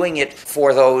they're doing it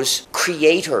for those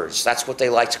creators. That's what they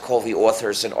like to call the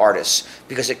authors and artists,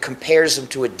 because it compares them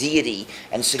to a deity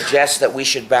and suggests that we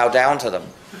should bow down to them.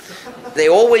 They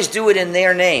always do it in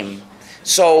their name.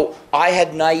 So I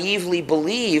had naively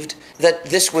believed that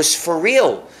this was for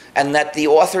real and that the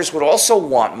authors would also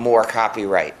want more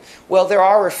copyright. Well, there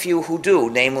are a few who do,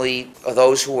 namely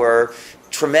those who are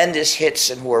tremendous hits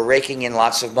and who are raking in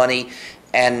lots of money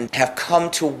and have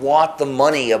come to want the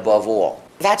money above all.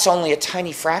 That's only a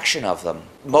tiny fraction of them.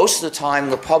 Most of the time,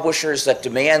 the publishers that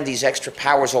demand these extra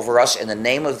powers over us in the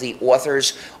name of the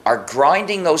authors are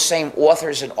grinding those same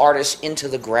authors and artists into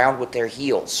the ground with their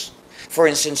heels. For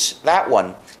instance, that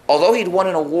one, although he'd won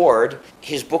an award,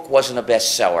 his book wasn't a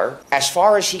bestseller. As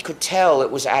far as he could tell,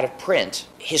 it was out of print.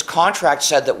 His contract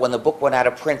said that when the book went out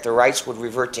of print, the rights would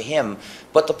revert to him,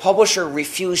 but the publisher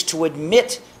refused to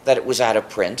admit that it was out of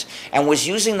print and was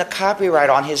using the copyright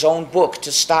on his own book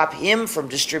to stop him from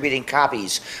distributing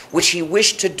copies, which he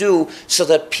wished to do so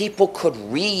that people could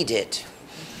read it.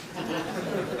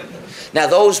 Now,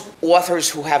 those authors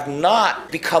who have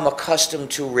not become accustomed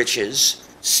to riches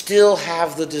still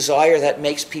have the desire that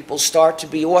makes people start to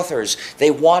be authors.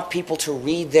 They want people to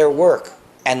read their work.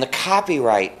 And the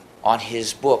copyright on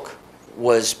his book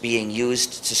was being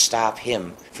used to stop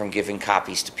him from giving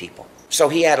copies to people. So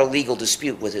he had a legal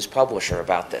dispute with his publisher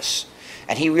about this.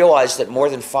 And he realized that more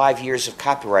than 5 years of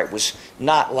copyright was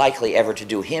not likely ever to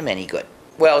do him any good.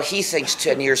 Well, he thinks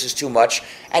 10 years is too much,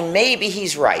 and maybe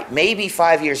he's right. Maybe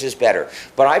 5 years is better.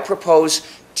 But I propose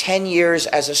 10 years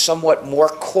as a somewhat more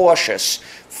cautious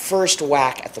first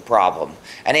whack at the problem.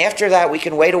 And after that, we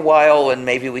can wait a while and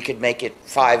maybe we could make it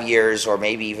 5 years or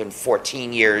maybe even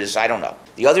 14 years. I don't know.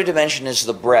 The other dimension is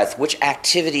the breadth. Which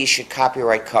activities should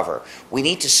copyright cover? We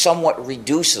need to somewhat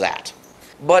reduce that.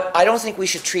 But I don't think we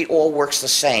should treat all works the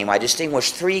same. I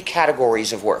distinguish 3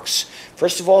 categories of works.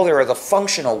 First of all, there are the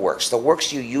functional works, the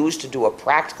works you use to do a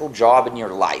practical job in your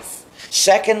life.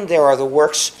 Second, there are the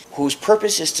works whose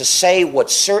purpose is to say what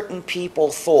certain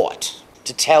people thought,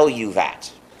 to tell you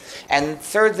that. And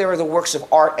third, there are the works of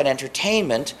art and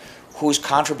entertainment whose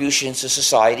contribution to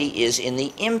society is in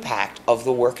the impact of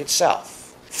the work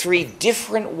itself. 3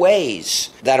 different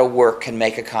ways that a work can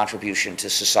make a contribution to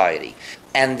society.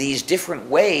 And these different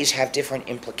ways have different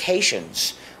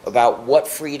implications about what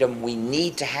freedom we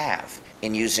need to have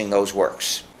in using those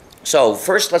works. So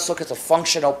first, let's look at the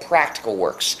functional, practical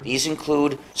works. These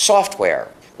include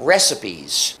software,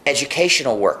 recipes,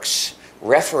 educational works,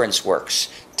 reference works,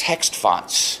 text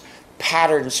fonts,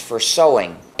 patterns for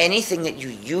sewing, anything that you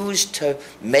use to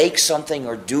make something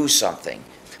or do something.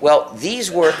 Well,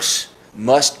 these works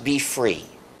must be free.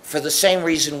 For the same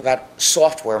reason that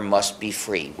software must be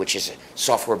free, which is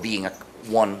software being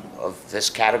one of this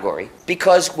category.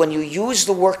 Because when you use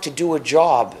the work to do a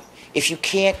job, if you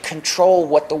can't control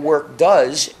what the work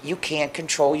does, you can't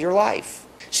control your life.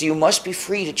 So you must be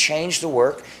free to change the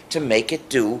work to make it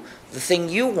do the thing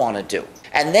you want to do.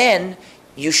 And then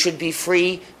you should be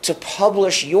free to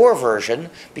publish your version,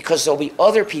 because there'll be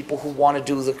other people who want to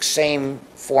do the same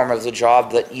form of the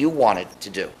job that you wanted to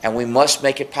do. And we must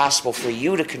make it possible for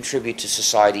you to contribute to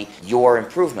society your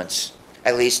improvements.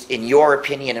 At least in your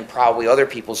opinion and probably other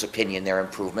people's opinion, they're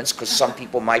improvements, because some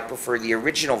people might prefer the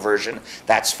original version.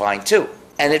 That's fine too.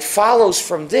 And it follows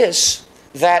from this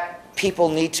that people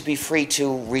need to be free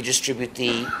to redistribute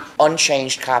the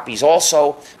unchanged copies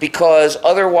also, because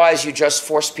otherwise you just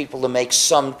force people to make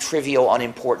some trivial,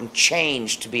 unimportant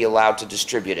change to be allowed to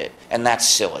distribute it. And that's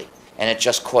silly. and it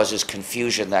just causes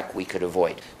confusion that we could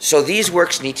avoid. So these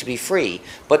works need to be free,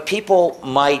 but people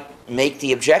might make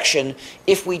the objection,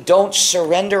 if we don't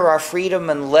surrender our freedom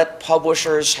and let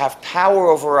publishers have power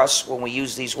over us when we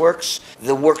use these works,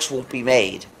 the works won't be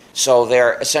made. So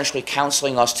they're essentially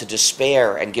counseling us to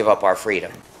despair and give up our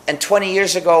freedom. And 20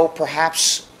 years ago,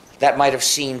 perhaps that might have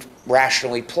seemed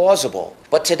rationally plausible.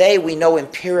 But today we know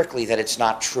empirically that it's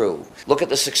not true. Look at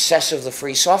the success of the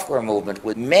free software movement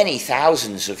with many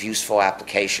thousands of useful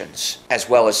applications, as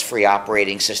well as free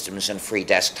operating systems and free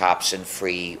desktops and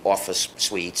free office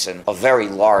suites and a very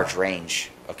large range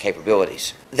of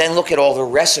capabilities. Then look at all the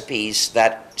recipes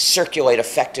that circulate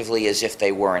effectively as if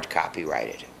they weren't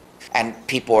copyrighted. And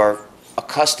people are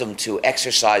accustomed to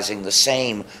exercising the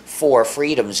same 4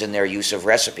 freedoms in their use of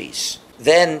recipes.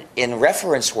 Then in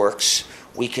reference works,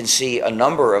 we can see a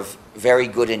number of very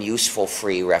good and useful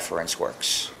free reference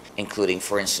works, including,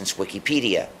 for instance,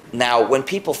 Wikipedia. Now, when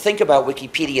people think about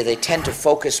Wikipedia, they tend to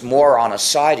focus more on a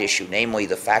side issue, namely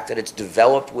the fact that it's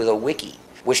developed with a wiki,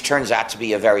 which turns out to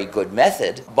be a very good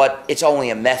method, but it's only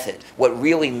a method. What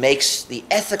really makes the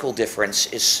ethical difference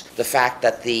is the fact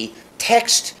that the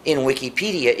text in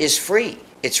Wikipedia is free.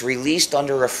 It's released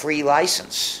under a free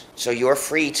license, so you're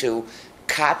free to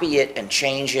copy it and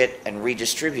change it and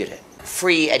redistribute it.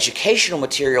 Free educational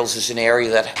materials is an area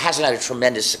that hasn't had a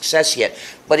tremendous success yet,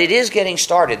 but it is getting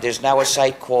started. There's now a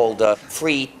site called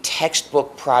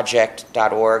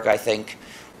freetextbookproject.org, I think,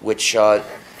 which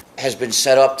has been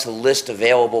set up to list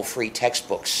available free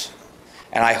textbooks.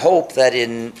 And I hope that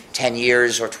in 10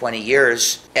 years or 20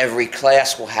 years, every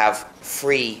class will have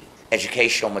free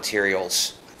educational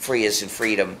materials, free as in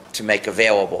freedom, to make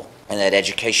available, and that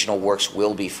educational works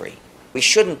will be free. We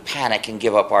shouldn't panic and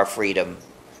give up our freedom.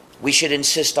 We should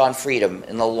insist on freedom.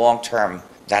 In the long term,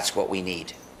 that's what we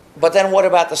need. But then what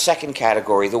about the second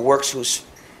category, the works whose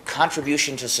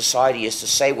contribution to society is to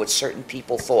say what certain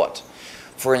people thought?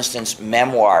 For instance,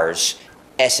 memoirs,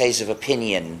 essays of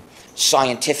opinion,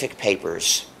 scientific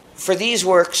papers. For these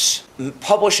works,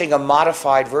 publishing a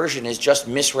modified version is just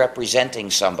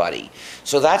misrepresenting somebody.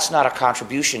 So that's not a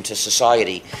contribution to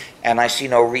society, and I see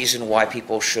no reason why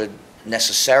people should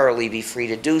necessarily be free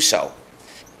to do so.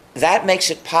 That makes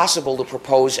it possible to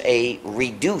propose a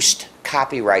reduced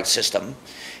copyright system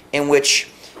in which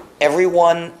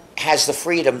everyone has the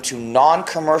freedom to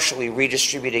non-commercially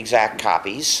redistribute exact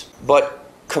copies, but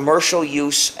commercial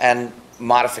use and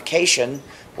modification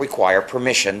require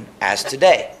permission as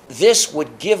today. This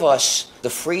would give us the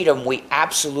freedom we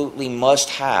absolutely must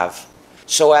have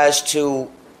so as to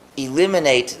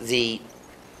eliminate the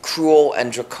cruel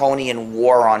and draconian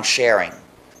war on sharing,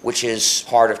 which is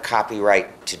part of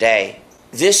copyright today.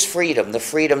 This freedom, the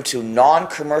freedom to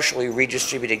non-commercially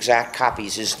redistribute exact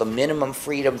copies, is the minimum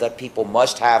freedom that people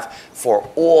must have for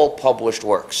all published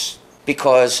works,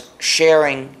 because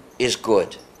sharing is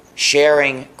good.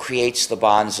 Sharing creates the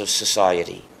bonds of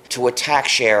society. To attack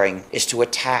sharing is to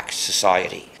attack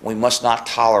society. We must not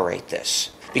tolerate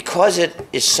this. Because it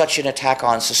is such an attack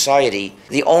on society,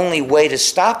 the only way to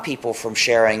stop people from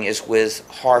sharing is with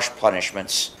harsh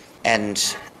punishments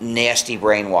and nasty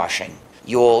brainwashing.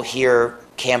 You'll hear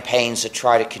campaigns that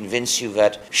try to convince you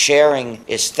that sharing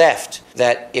is theft,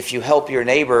 that if you help your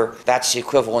neighbor, that's the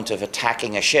equivalent of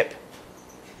attacking a ship.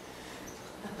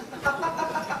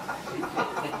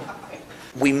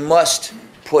 We must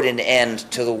put an end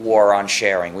to the war on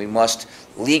sharing. We must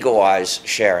legalize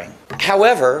sharing.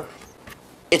 However,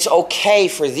 it's okay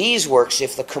for these works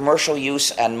if the commercial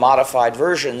use and modified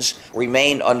versions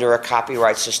remain under a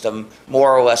copyright system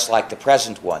more or less like the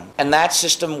present one. And that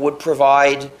system would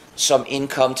provide some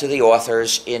income to the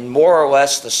authors in more or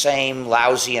less the same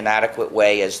lousy, inadequate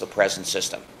way as the present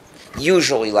system.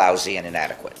 Usually lousy and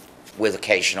inadequate, with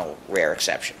occasional rare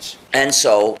exceptions. And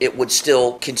so it would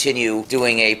still continue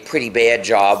doing a pretty bad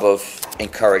job of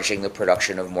encouraging the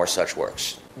production of more such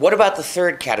works. What about the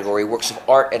third category, works of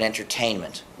art and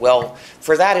entertainment? Well,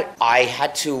 for that, I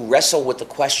had to wrestle with the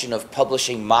question of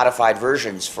publishing modified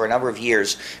versions for a number of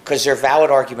years, because there are valid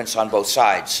arguments on both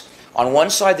sides. On one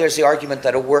side, there's the argument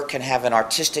that a work can have an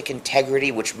artistic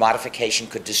integrity which modification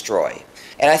could destroy.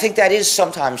 And I think that is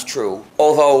sometimes true,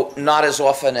 although not as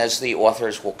often as the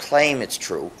authors will claim it's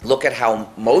true. Look at how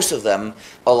most of them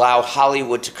allow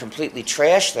Hollywood to completely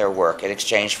trash their work in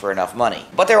exchange for enough money.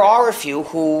 But there are a few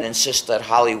who insist that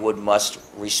Hollywood must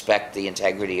respect the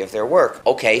integrity of their work.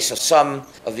 Okay, so some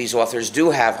of these authors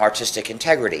do have artistic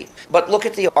integrity. But look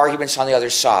at the arguments on the other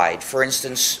side. For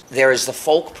instance, there is the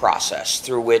folk process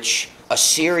through which a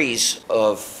series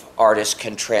of artists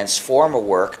can transform a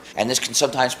work, and this can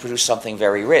sometimes produce something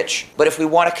very rich. But if we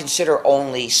want to consider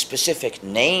only specific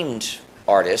named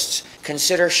artists,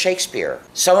 consider Shakespeare.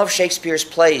 Some of Shakespeare's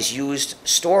plays used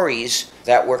stories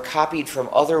that were copied from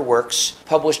other works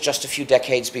published just a few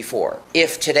decades before.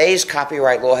 If today's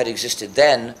copyright law had existed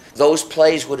then, those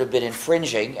plays would have been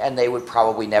infringing and they would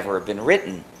probably never have been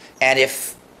written. And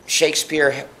if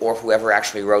Shakespeare, or whoever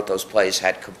actually wrote those plays,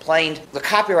 had complained, the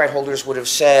copyright holders would have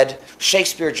said,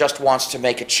 Shakespeare just wants to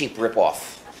make a cheap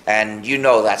ripoff. And you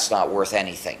know that's not worth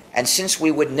anything. And since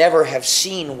we would never have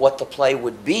seen what the play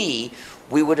would be,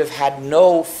 we would have had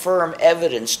no firm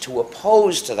evidence to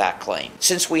oppose to that claim.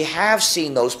 Since we have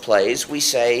seen those plays, we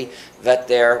say that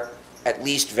they're at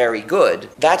least very good.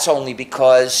 That's only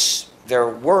because there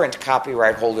weren't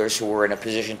copyright holders who were in a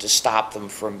position to stop them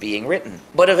from being written.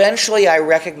 But eventually I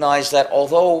recognized that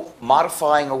although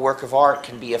modifying a work of art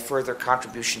can be a further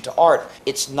contribution to art,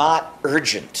 it's not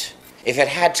urgent. If it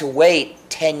had to wait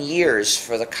 10 years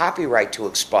for the copyright to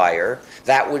expire,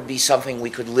 that would be something we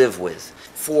could live with.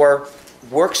 For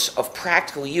works of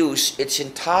practical use, it's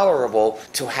intolerable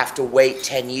to have to wait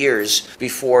 10 years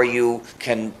before you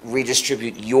can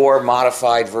redistribute your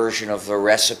modified version of the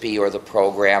recipe or the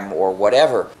program or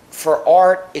whatever. For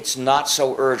art, it's not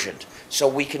so urgent. So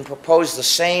we can propose the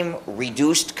same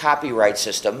reduced copyright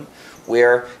system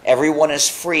where everyone is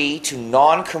free to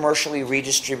non-commercially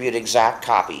redistribute exact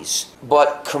copies,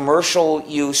 but commercial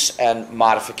use and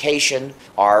modification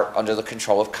are under the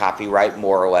control of copyright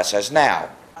more or less as now.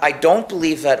 I don't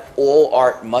believe that all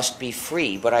art must be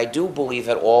free, but I do believe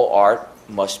that all art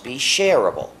must be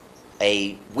shareable,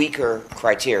 a weaker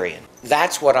criterion.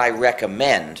 That's what I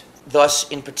recommend. Thus,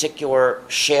 in particular,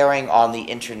 sharing on the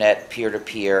internet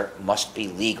peer-to-peer must be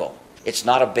legal. It's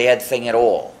not a bad thing at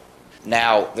all.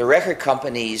 Now, the record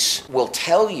companies will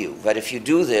tell you that if you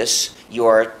do this,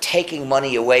 you're taking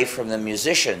money away from the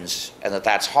musicians and that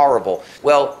that's horrible.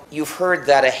 Well, you've heard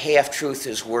that a half-truth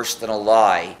is worse than a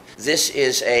lie. This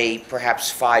is a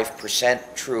perhaps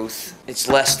 5% truth. It's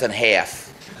less than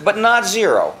half, but not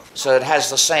zero. So it has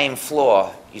the same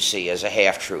flaw, you see, as a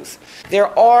half-truth. There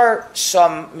are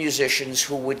some musicians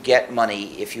who would get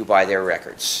money if you buy their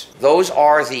records. Those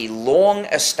are the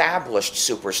long-established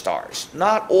superstars.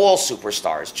 Not all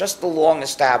superstars, just the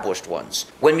long-established ones.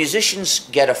 When musicians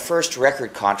get a first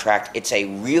record contract, it's a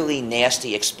really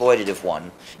nasty exploitative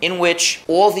one, in which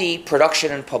all the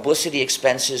production and publicity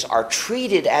expenses are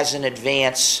treated as an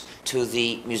advance to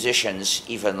the musicians,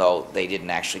 even though they didn't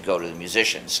actually go to the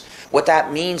musicians. What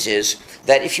that means is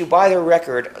that if you buy the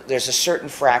record, there's a certain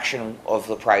fraction of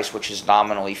the price which is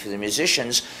nominally for the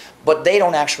musicians, but they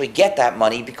don't actually get that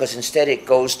money because instead it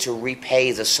goes to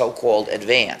repay the so-called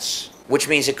advance, which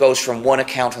means it goes from one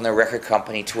account on the record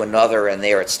company to another and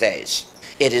there it stays.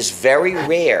 It is very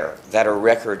rare that a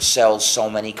record sells so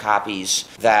many copies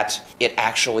that it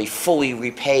actually fully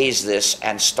repays this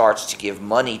and starts to give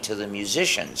money to the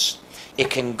musicians.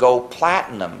 It can go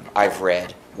platinum, I've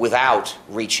read, without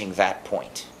reaching that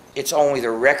point. It's only the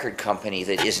record company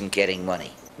that isn't getting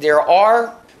money. There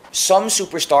are some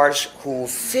superstars who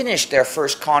finish their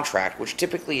first contract, which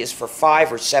typically is for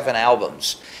 5 or 7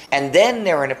 albums, and then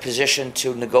they're in a position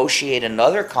to negotiate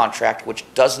another contract which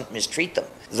doesn't mistreat them.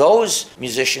 Those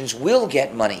musicians will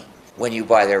get money when you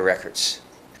buy their records,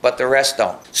 but the rest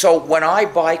don't. So when I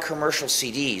buy commercial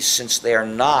CDs, since they're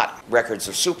not records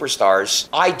of superstars,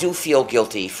 I do feel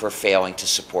guilty for failing to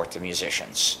support the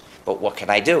musicians. But what can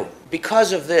I do?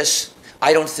 Because of this,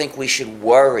 I don't think we should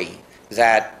worry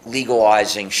that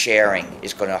legalizing sharing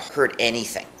is going to hurt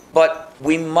anything. But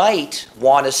we might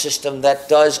want a system that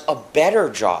does a better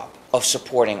job of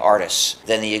supporting artists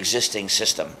than the existing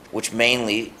system, which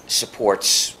mainly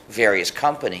supports various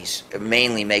companies. It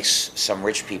mainly makes some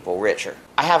rich people richer.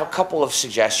 I have a couple of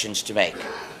suggestions to make.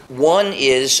 One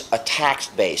is a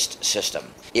tax-based system.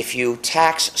 If you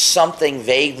tax something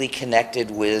vaguely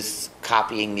connected with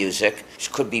copying music,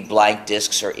 which could be blank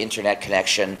discs or internet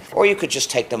connection, or you could just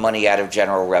take the money out of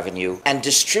general revenue and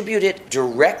distribute it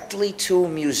directly to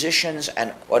musicians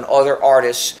and other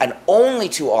artists, and only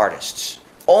to artists,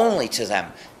 only to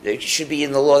them. It should be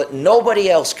in the law that nobody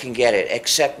else can get it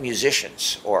except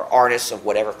musicians or artists of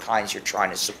whatever kinds you're trying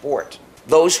to support.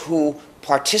 Those who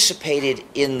participated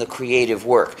in the creative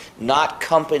work, not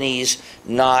companies,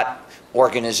 not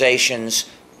organizations,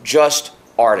 just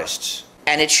artists.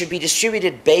 And it should be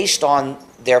distributed based on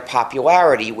their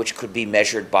popularity, which could be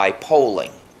measured by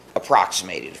polling,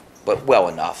 approximated, but well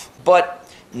enough,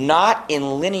 but not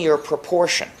in linear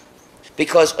proportion.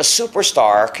 Because a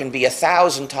superstar can be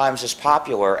 1,000 times as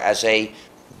popular as a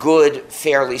good,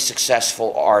 fairly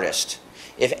successful artist.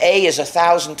 If A is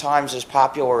 1,000 times as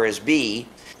popular as B,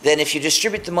 then if you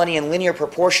distribute the money in linear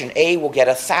proportion, A will get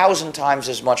 1,000 times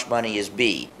as much money as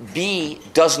B. B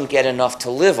doesn't get enough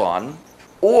to live on,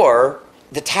 or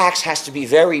the tax has to be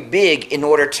very big in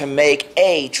order to make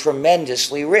A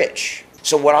tremendously rich.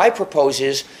 So what I propose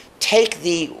is take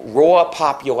the raw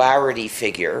popularity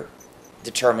figure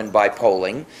determined by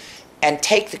polling and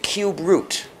take the cube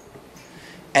root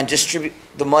and distribute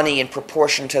the money in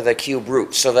proportion to the cube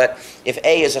root, so that if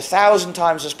A is 1,000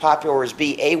 times as popular as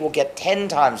B, A will get 10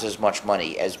 times as much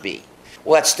money as B.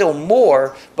 Well, that's still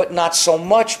more, but not so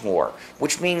much more,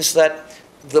 which means that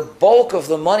the bulk of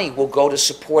the money will go to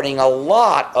supporting a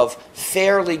lot of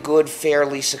fairly good,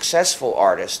 fairly successful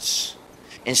artists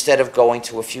instead of going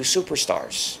to a few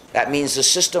superstars. That means the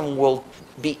system will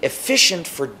be efficient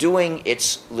for doing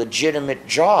its legitimate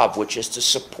job, which is to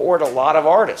support a lot of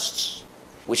artists,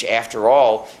 which after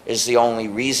all is the only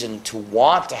reason to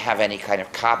want to have any kind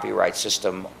of copyright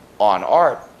system on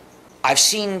art. I've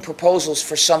seen proposals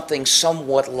for something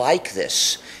somewhat like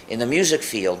this in the music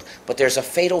field, but there's a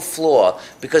fatal flaw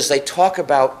because they talk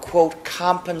about, quote,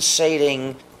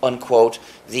 compensating, unquote,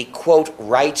 the, quote,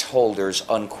 rights holders,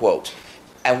 unquote.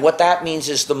 And what that means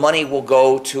is the money will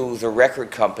go to the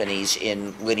record companies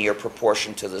in linear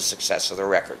proportion to the success of the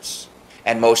records.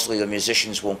 And mostly the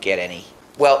musicians won't get any.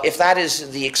 Well, if that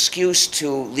is the excuse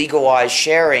to legalize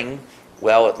sharing,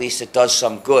 well, at least it does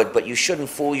some good, but you shouldn't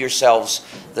fool yourselves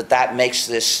that that makes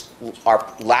this, our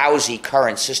lousy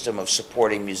current system of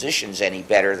supporting musicians, any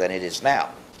better than it is now.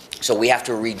 So we have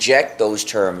to reject those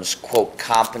terms, quote,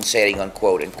 compensating,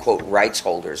 unquote, and, quote, rights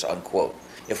holders, unquote,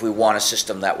 if we want a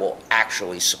system that will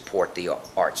actually support the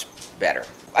arts better.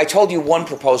 I told you one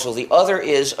proposal. The other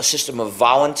is a system of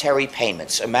voluntary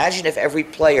payments. Imagine if every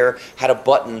player had a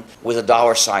button with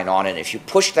a $sign on it. If you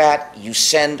push that, you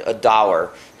send $1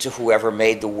 to whoever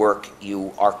made the work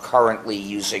you are currently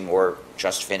using or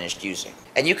just finished using.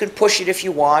 And you can push it if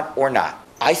you want or not.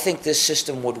 I think this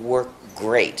system would work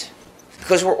great,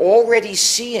 because we're already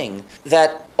seeing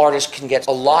that artists can get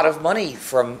a lot of money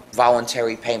from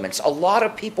voluntary payments. A lot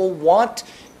of people want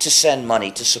to send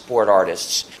money to support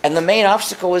artists. And the main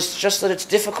obstacle is just that it's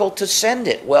difficult to send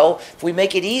it. Well, if we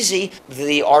make it easy,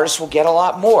 the artists will get a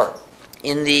lot more.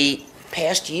 In the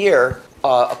past year,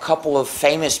 a couple of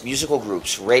famous musical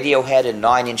groups, Radiohead and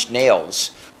Nine Inch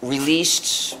Nails,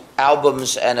 released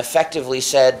albums and effectively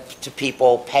said to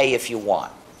people, pay if you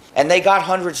want. And they got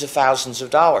hundreds of thousands of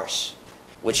dollars,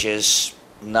 which is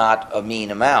not a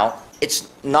mean amount.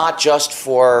 It's not just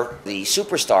for the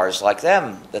superstars like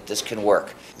them that this can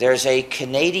work. There's a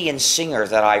Canadian singer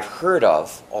that I've heard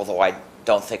of, although I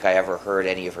don't think I ever heard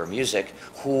any of her music,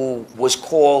 who was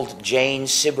called Jane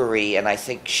Siberry, and I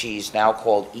think she's now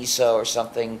called Issa or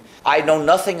something. I know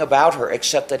nothing about her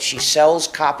except that she sells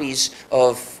copies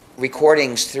of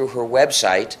recordings through her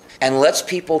website and lets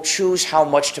people choose how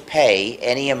much to pay,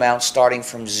 any amount starting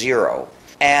from $0.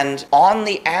 And on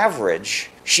the average,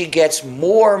 she gets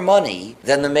more money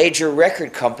than the major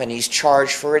record companies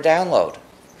charge for a download.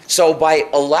 So by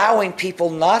allowing people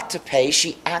not to pay,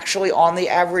 she actually, on the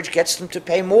average, gets them to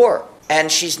pay more.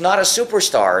 And she's not a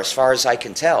superstar, as far as I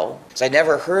can tell, because I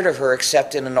never heard of her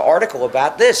except in an article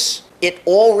about this. It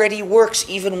already works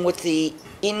even with the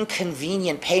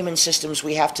inconvenient payment systems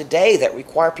we have today that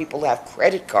require people to have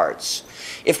credit cards.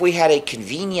 If we had a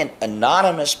convenient,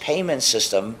 anonymous payment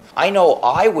system, I know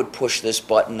I would push this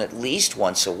button at least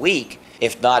once a week,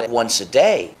 if not once a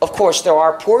day. Of course, there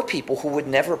are poor people who would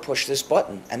never push this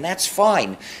button, and that's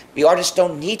fine. The artists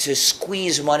don't need to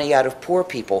squeeze money out of poor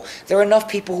people. There are enough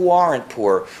people who aren't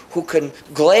poor who can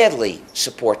gladly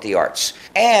support the arts.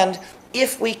 And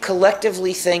if we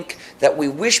collectively think that we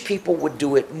wish people would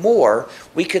do it more,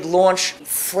 we could launch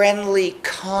friendly,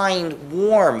 kind,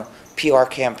 warm PR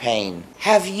campaign.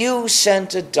 Have you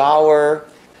sent $1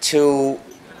 to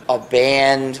a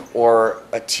band or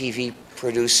a TV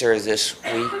producer this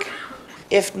week?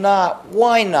 If not,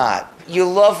 why not? You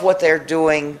love what they're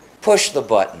doing, push the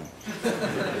button.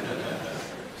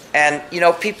 And, you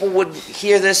know, people would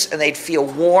hear this and they'd feel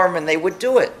warm and they would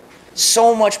do it.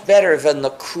 So much better than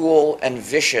the cruel and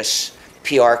vicious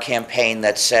PR campaign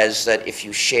that says that if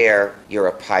you share, you're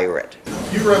a pirate.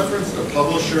 You referenced a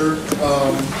publisher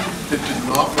that did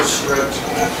not restrict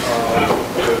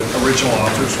the original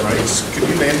author's rights. Could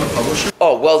you name the publisher?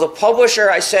 Oh, well, the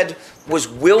publisher, I said, was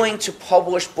willing to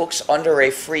publish books under a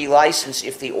free license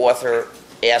if the author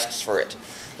asks for it.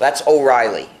 That's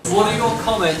O'Reilly. What are your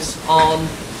comments on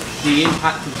the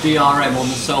impact of DRM on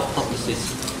the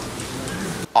self-publicists?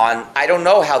 I don't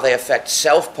know how they affect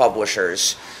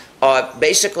self-publishers.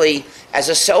 Basically, as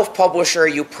a self-publisher,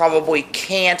 you probably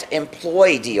can't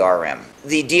employ DRM.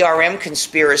 The DRM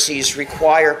conspiracies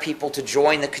require people to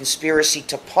join the conspiracy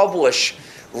to publish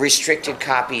restricted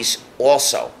copies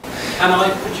also. Can I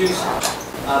produce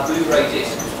a Blu-ray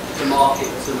disc to market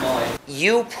to mine?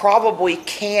 You probably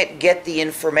can't get the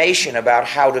information about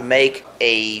how to make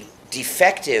a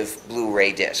defective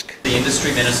Blu-ray disc. The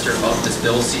industry minister about this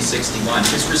bill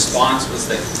C-61, his response was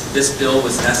that this bill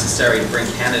was necessary to bring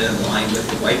Canada in line with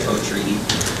the WIPO Treaty.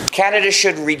 Canada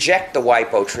should reject the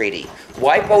WIPO Treaty.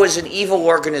 WIPO is an evil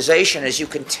organization, as you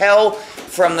can tell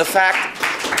from the fact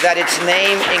that its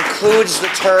name includes the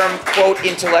term, quote,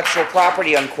 intellectual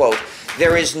property, unquote.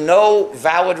 There is no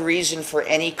valid reason for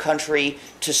any country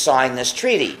to sign this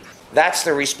treaty. That's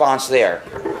the response there.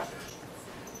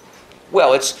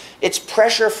 Well, it's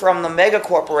pressure from the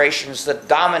megacorporations that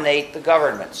dominate the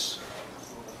governments.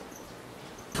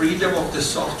 Freedom of the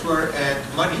software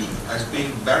and money as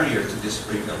being barrier to this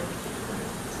freedom.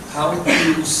 How do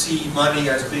you see money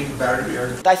as being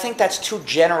barrier? I think that's too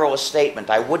general a statement.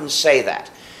 I wouldn't say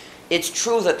that. It's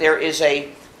true that there is a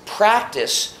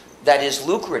practice that is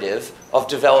lucrative of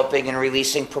developing and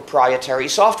releasing proprietary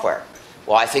software.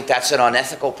 Well, I think that's an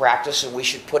unethical practice and we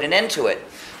should put an end to it.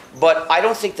 But I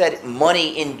don't think that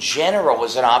money in general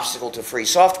is an obstacle to free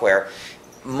software.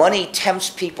 Money tempts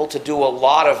people to do a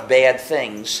lot of bad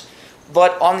things.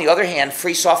 But on the other hand,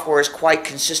 free software is quite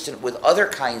consistent with other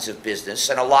kinds of business,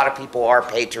 and a lot of people are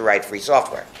paid to write free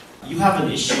software. You have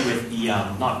an issue with the,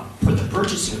 not for the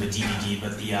purchasing of a DVD,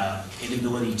 but the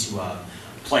inability to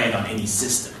play it on any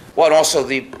system. Well, and also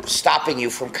the stopping you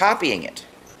from copying it.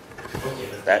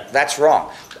 That's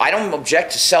wrong. I don't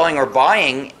object to selling or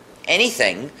buying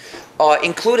anything,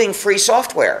 including free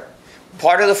software.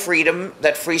 Part of the freedom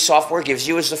that free software gives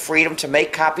you is the freedom to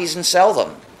make copies and sell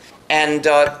them. And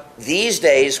these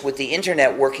days, with the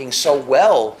internet working so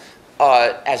well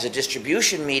as a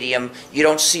distribution medium, you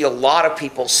don't see a lot of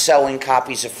people selling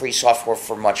copies of free software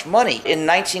for much money. In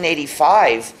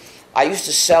 1985, I used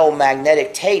to sell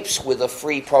magnetic tapes with a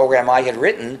free program I had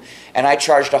written, and I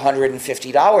charged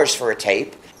 $150 for a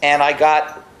tape, and I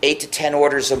got 8 to 10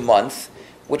 orders a month,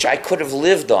 which I could have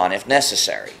lived on if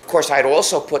necessary. Of course, I'd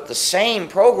also put the same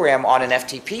program on an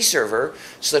FTP server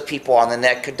so that people on the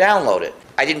net could download it.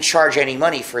 I didn't charge any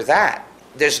money for that.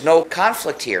 There's no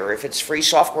conflict here. If it's free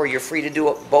software, you're free to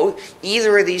do both,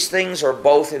 either of these things or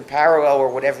both in parallel or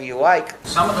whatever you like.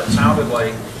 Some of it sounded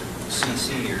like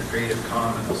CC or Creative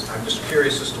Commons. I'm just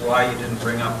curious as to why you didn't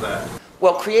bring up that.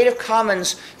 Well, Creative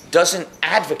Commons doesn't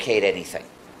advocate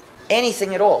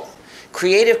anything at all.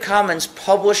 Creative Commons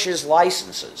publishes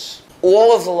licenses.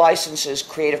 All of the licenses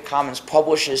Creative Commons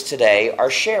publishes today are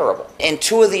shareable. In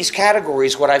two of these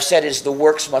categories, what I've said is the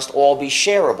works must all be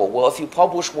shareable. Well, if you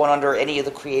publish one under any of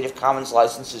the Creative Commons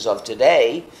licenses of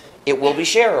today, it will be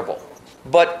shareable.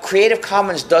 But Creative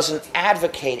Commons doesn't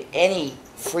advocate any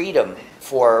freedom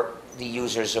for the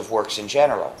users of works in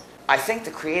general. I think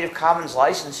the Creative Commons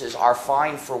licenses are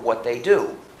fine for what they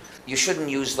do. You shouldn't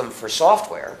use them for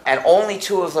software. And only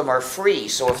two of them are free,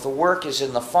 so if the work is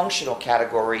in the functional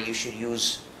category, you should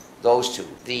use those two.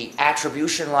 The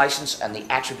attribution license and the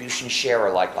attribution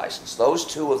share-alike license. Those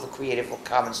two of the Creative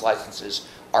Commons licenses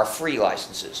are free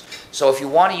licenses. So if you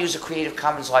want to use a Creative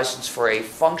Commons license for a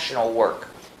functional work,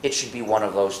 it should be one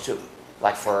of those two,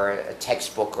 like for a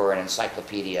textbook or an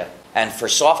encyclopedia. And for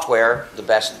software, the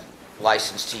best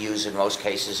license to use in most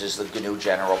cases is the GNU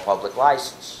General Public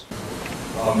License.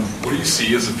 What do you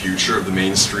see as the future of the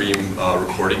mainstream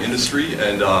recording industry,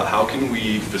 and how can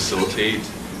we facilitate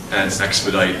and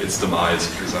expedite its demise,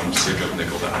 because I'm sick of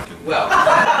Nickelback? Well,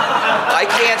 I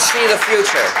can't see the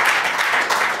future.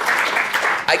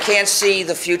 I can't see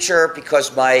the future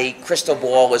because my crystal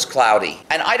ball is cloudy.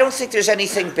 And I don't think there's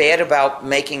anything bad about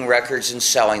making records and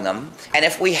selling them. And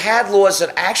if we had laws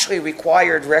that actually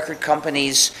required record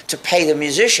companies to pay the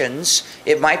musicians,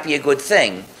 it might be a good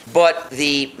thing. But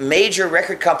the major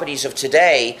record companies of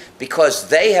today, because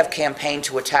they have campaigned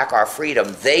to attack our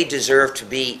freedom, they deserve to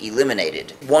be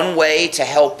eliminated. One way to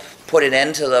help put an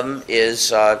end to them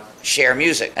is share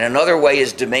music. And another way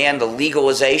is demand the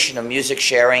legalization of music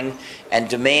sharing and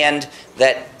demand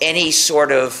that any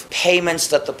sort of payments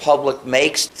that the public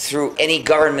makes through any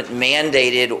government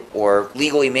mandated or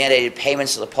legally mandated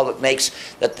payments that the public makes,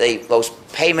 that those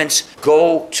payments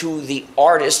go to the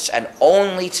artists and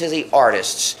only to the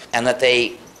artists, and that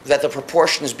the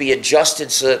proportions be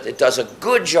adjusted so that it does a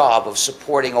good job of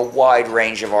supporting a wide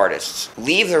range of artists.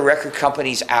 Leave the record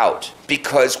companies out,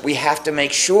 because we have to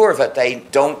make sure that they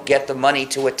don't get the money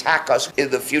to attack us in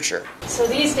the future. So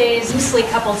these days, loosely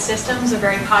coupled systems are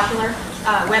very popular.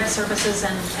 Web services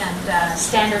and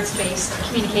standards-based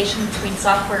communication between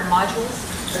software and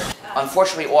modules.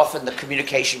 Unfortunately, often the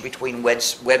communication between web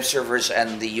servers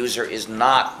and the user is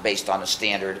not based on a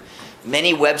standard.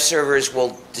 Many web servers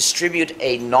will distribute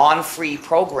a non-free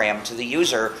program to the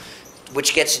user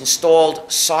which gets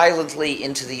installed silently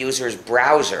into the user's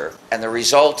browser, and the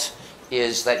result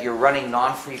is that you're running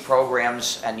non-free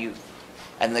programs,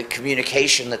 and the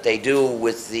communication that they do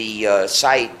with the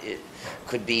site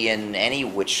could be in any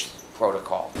which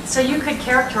protocol. So you could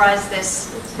characterize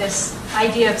this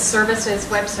idea of services,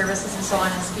 web services, and so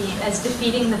on as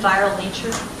defeating the viral nature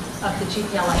of the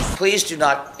GPL license. Please do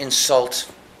not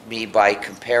insult me by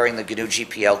comparing the GNU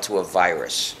GPL to a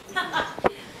virus.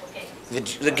 Okay.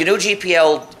 The GNU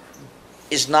GPL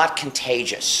is not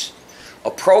contagious.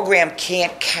 A program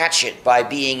can't catch it by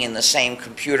being in the same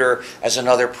computer as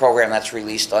another program that's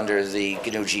released under the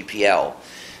GNU GPL.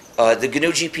 The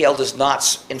GNU GPL does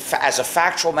not, as a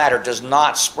factual matter, does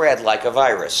not spread like a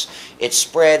virus. It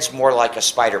spreads more like a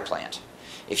spider plant.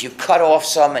 If you cut off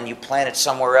some and you plant it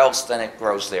somewhere else, then it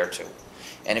grows there too.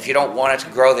 And if you don't want it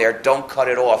to grow there, don't cut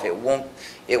it off. It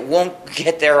won't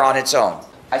get there on its own.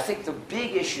 I think the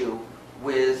big issue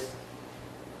with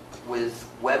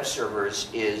web servers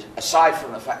is, aside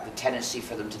from the tendency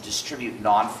for them to distribute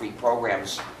non-free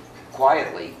programs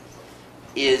quietly,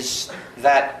 is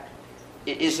that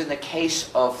it is in the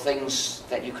case of things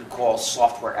that you could call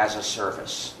software as a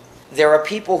service. There are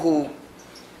people who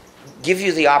give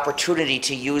you the opportunity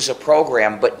to use a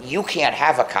program, but you can't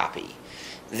have a copy.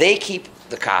 They keep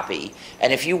the copy,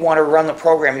 and if you want to run the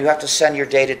program, you have to send your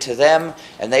data to them,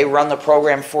 and they run the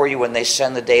program for you, and they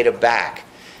send the data back.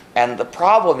 And the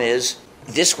problem is,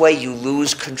 this way you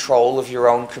lose control of your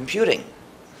own computing.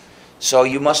 So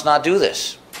you must not do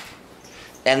this.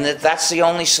 And that's the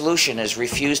only solution, is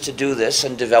refuse to do this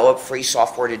and develop free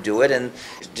software to do it and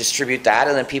distribute that,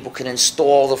 and then people can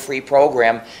install the free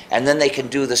program, and then they can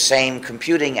do the same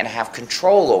computing and have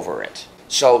control over it.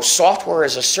 So software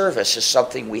as a service is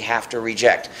something we have to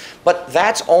reject. But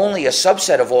that's only a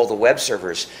subset of all the web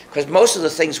servers, because most of the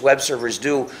things web servers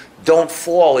do don't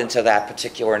fall into that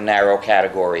particular narrow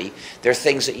category. They're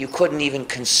things that you couldn't even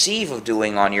conceive of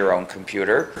doing on your own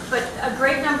computer. But a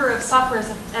great number of software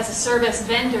as a service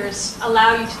vendors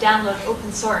allow you to download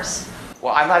open source.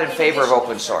 Well, I'm not in favor of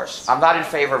open source. I'm not in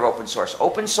favor of open source.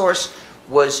 Open source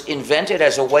was invented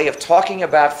as a way of talking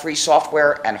about free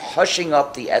software and hushing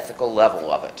up the ethical level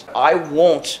of it. I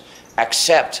won't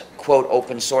accept, quote,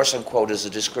 open source, unquote, as a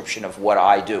description of what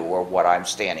I do or what I'm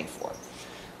standing for.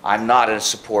 I'm not a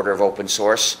supporter of open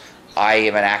source. I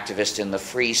am an activist in the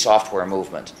free software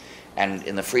movement. And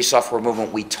in the free software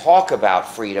movement, we talk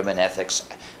about freedom and ethics.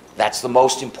 That's the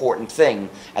most important thing.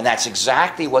 And that's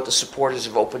exactly what the supporters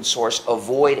of open source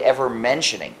avoid ever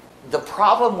mentioning. The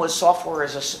problem with software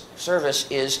as a service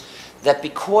is that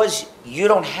because you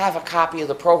don't have a copy of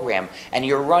the program and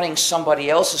you're running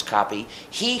somebody else's copy,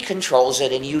 he controls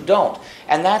it and you don't.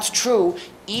 And that's true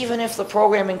even if the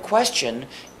program in question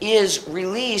is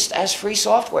released as free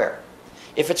software.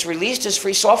 If it's released as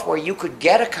free software, you could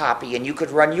get a copy and you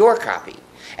could run your copy.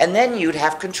 And then you'd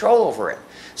have control over it.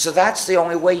 So that's the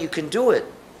only way you can do it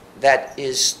that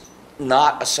is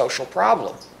not a social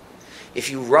problem. If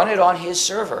you run it on his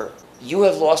server, you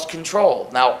have lost control.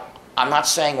 Now, I'm not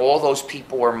saying all those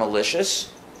people are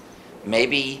malicious.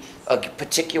 Maybe a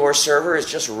particular server is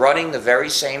just running the very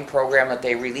same program that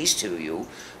they released to you,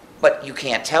 but you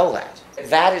can't tell that.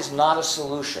 That is not a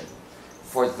solution.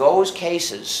 For those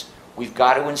cases, we've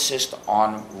got to insist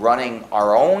on running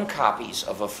our own copies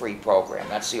of a free program.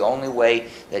 That's the only way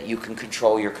that you can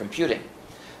control your computing.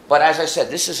 But as I said,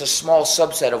 this is a small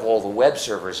subset of all the web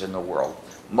servers in the world,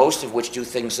 most of which do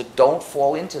things that don't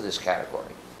fall into this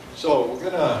category. So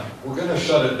we're gonna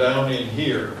shut it down in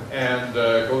here and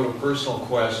go to personal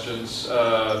questions.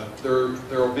 There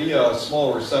will be a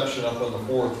small reception up on the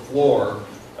 4th floor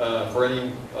for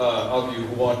any of you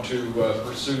who want to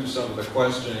pursue some of the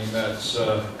questioning that's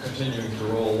continuing to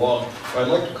roll along. I'd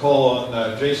like to call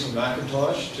on Jason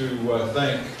McIntosh to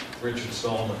thank Richard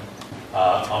Stallman.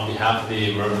 On behalf of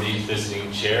the Murray League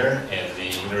Visiting Chair and the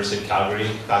University of Calgary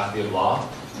Faculty of Law,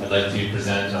 I'd like to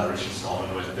present Richard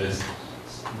Stallman with this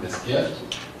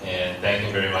gift, and thank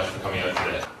him very much for coming out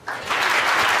today.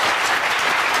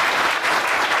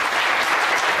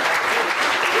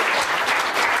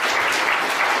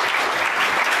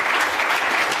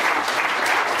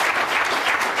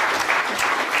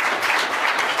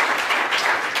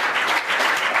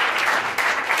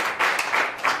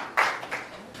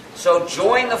 So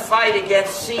join the fight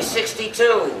against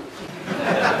C62.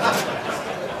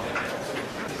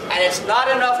 And it's not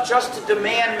enough just to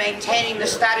demand maintaining the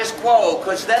status quo,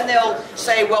 because then they'll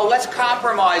say, well, let's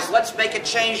compromise, let's make a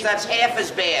change that's half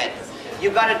as bad.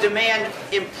 You've got to demand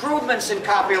improvements in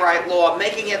copyright law,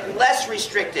 making it less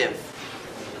restrictive.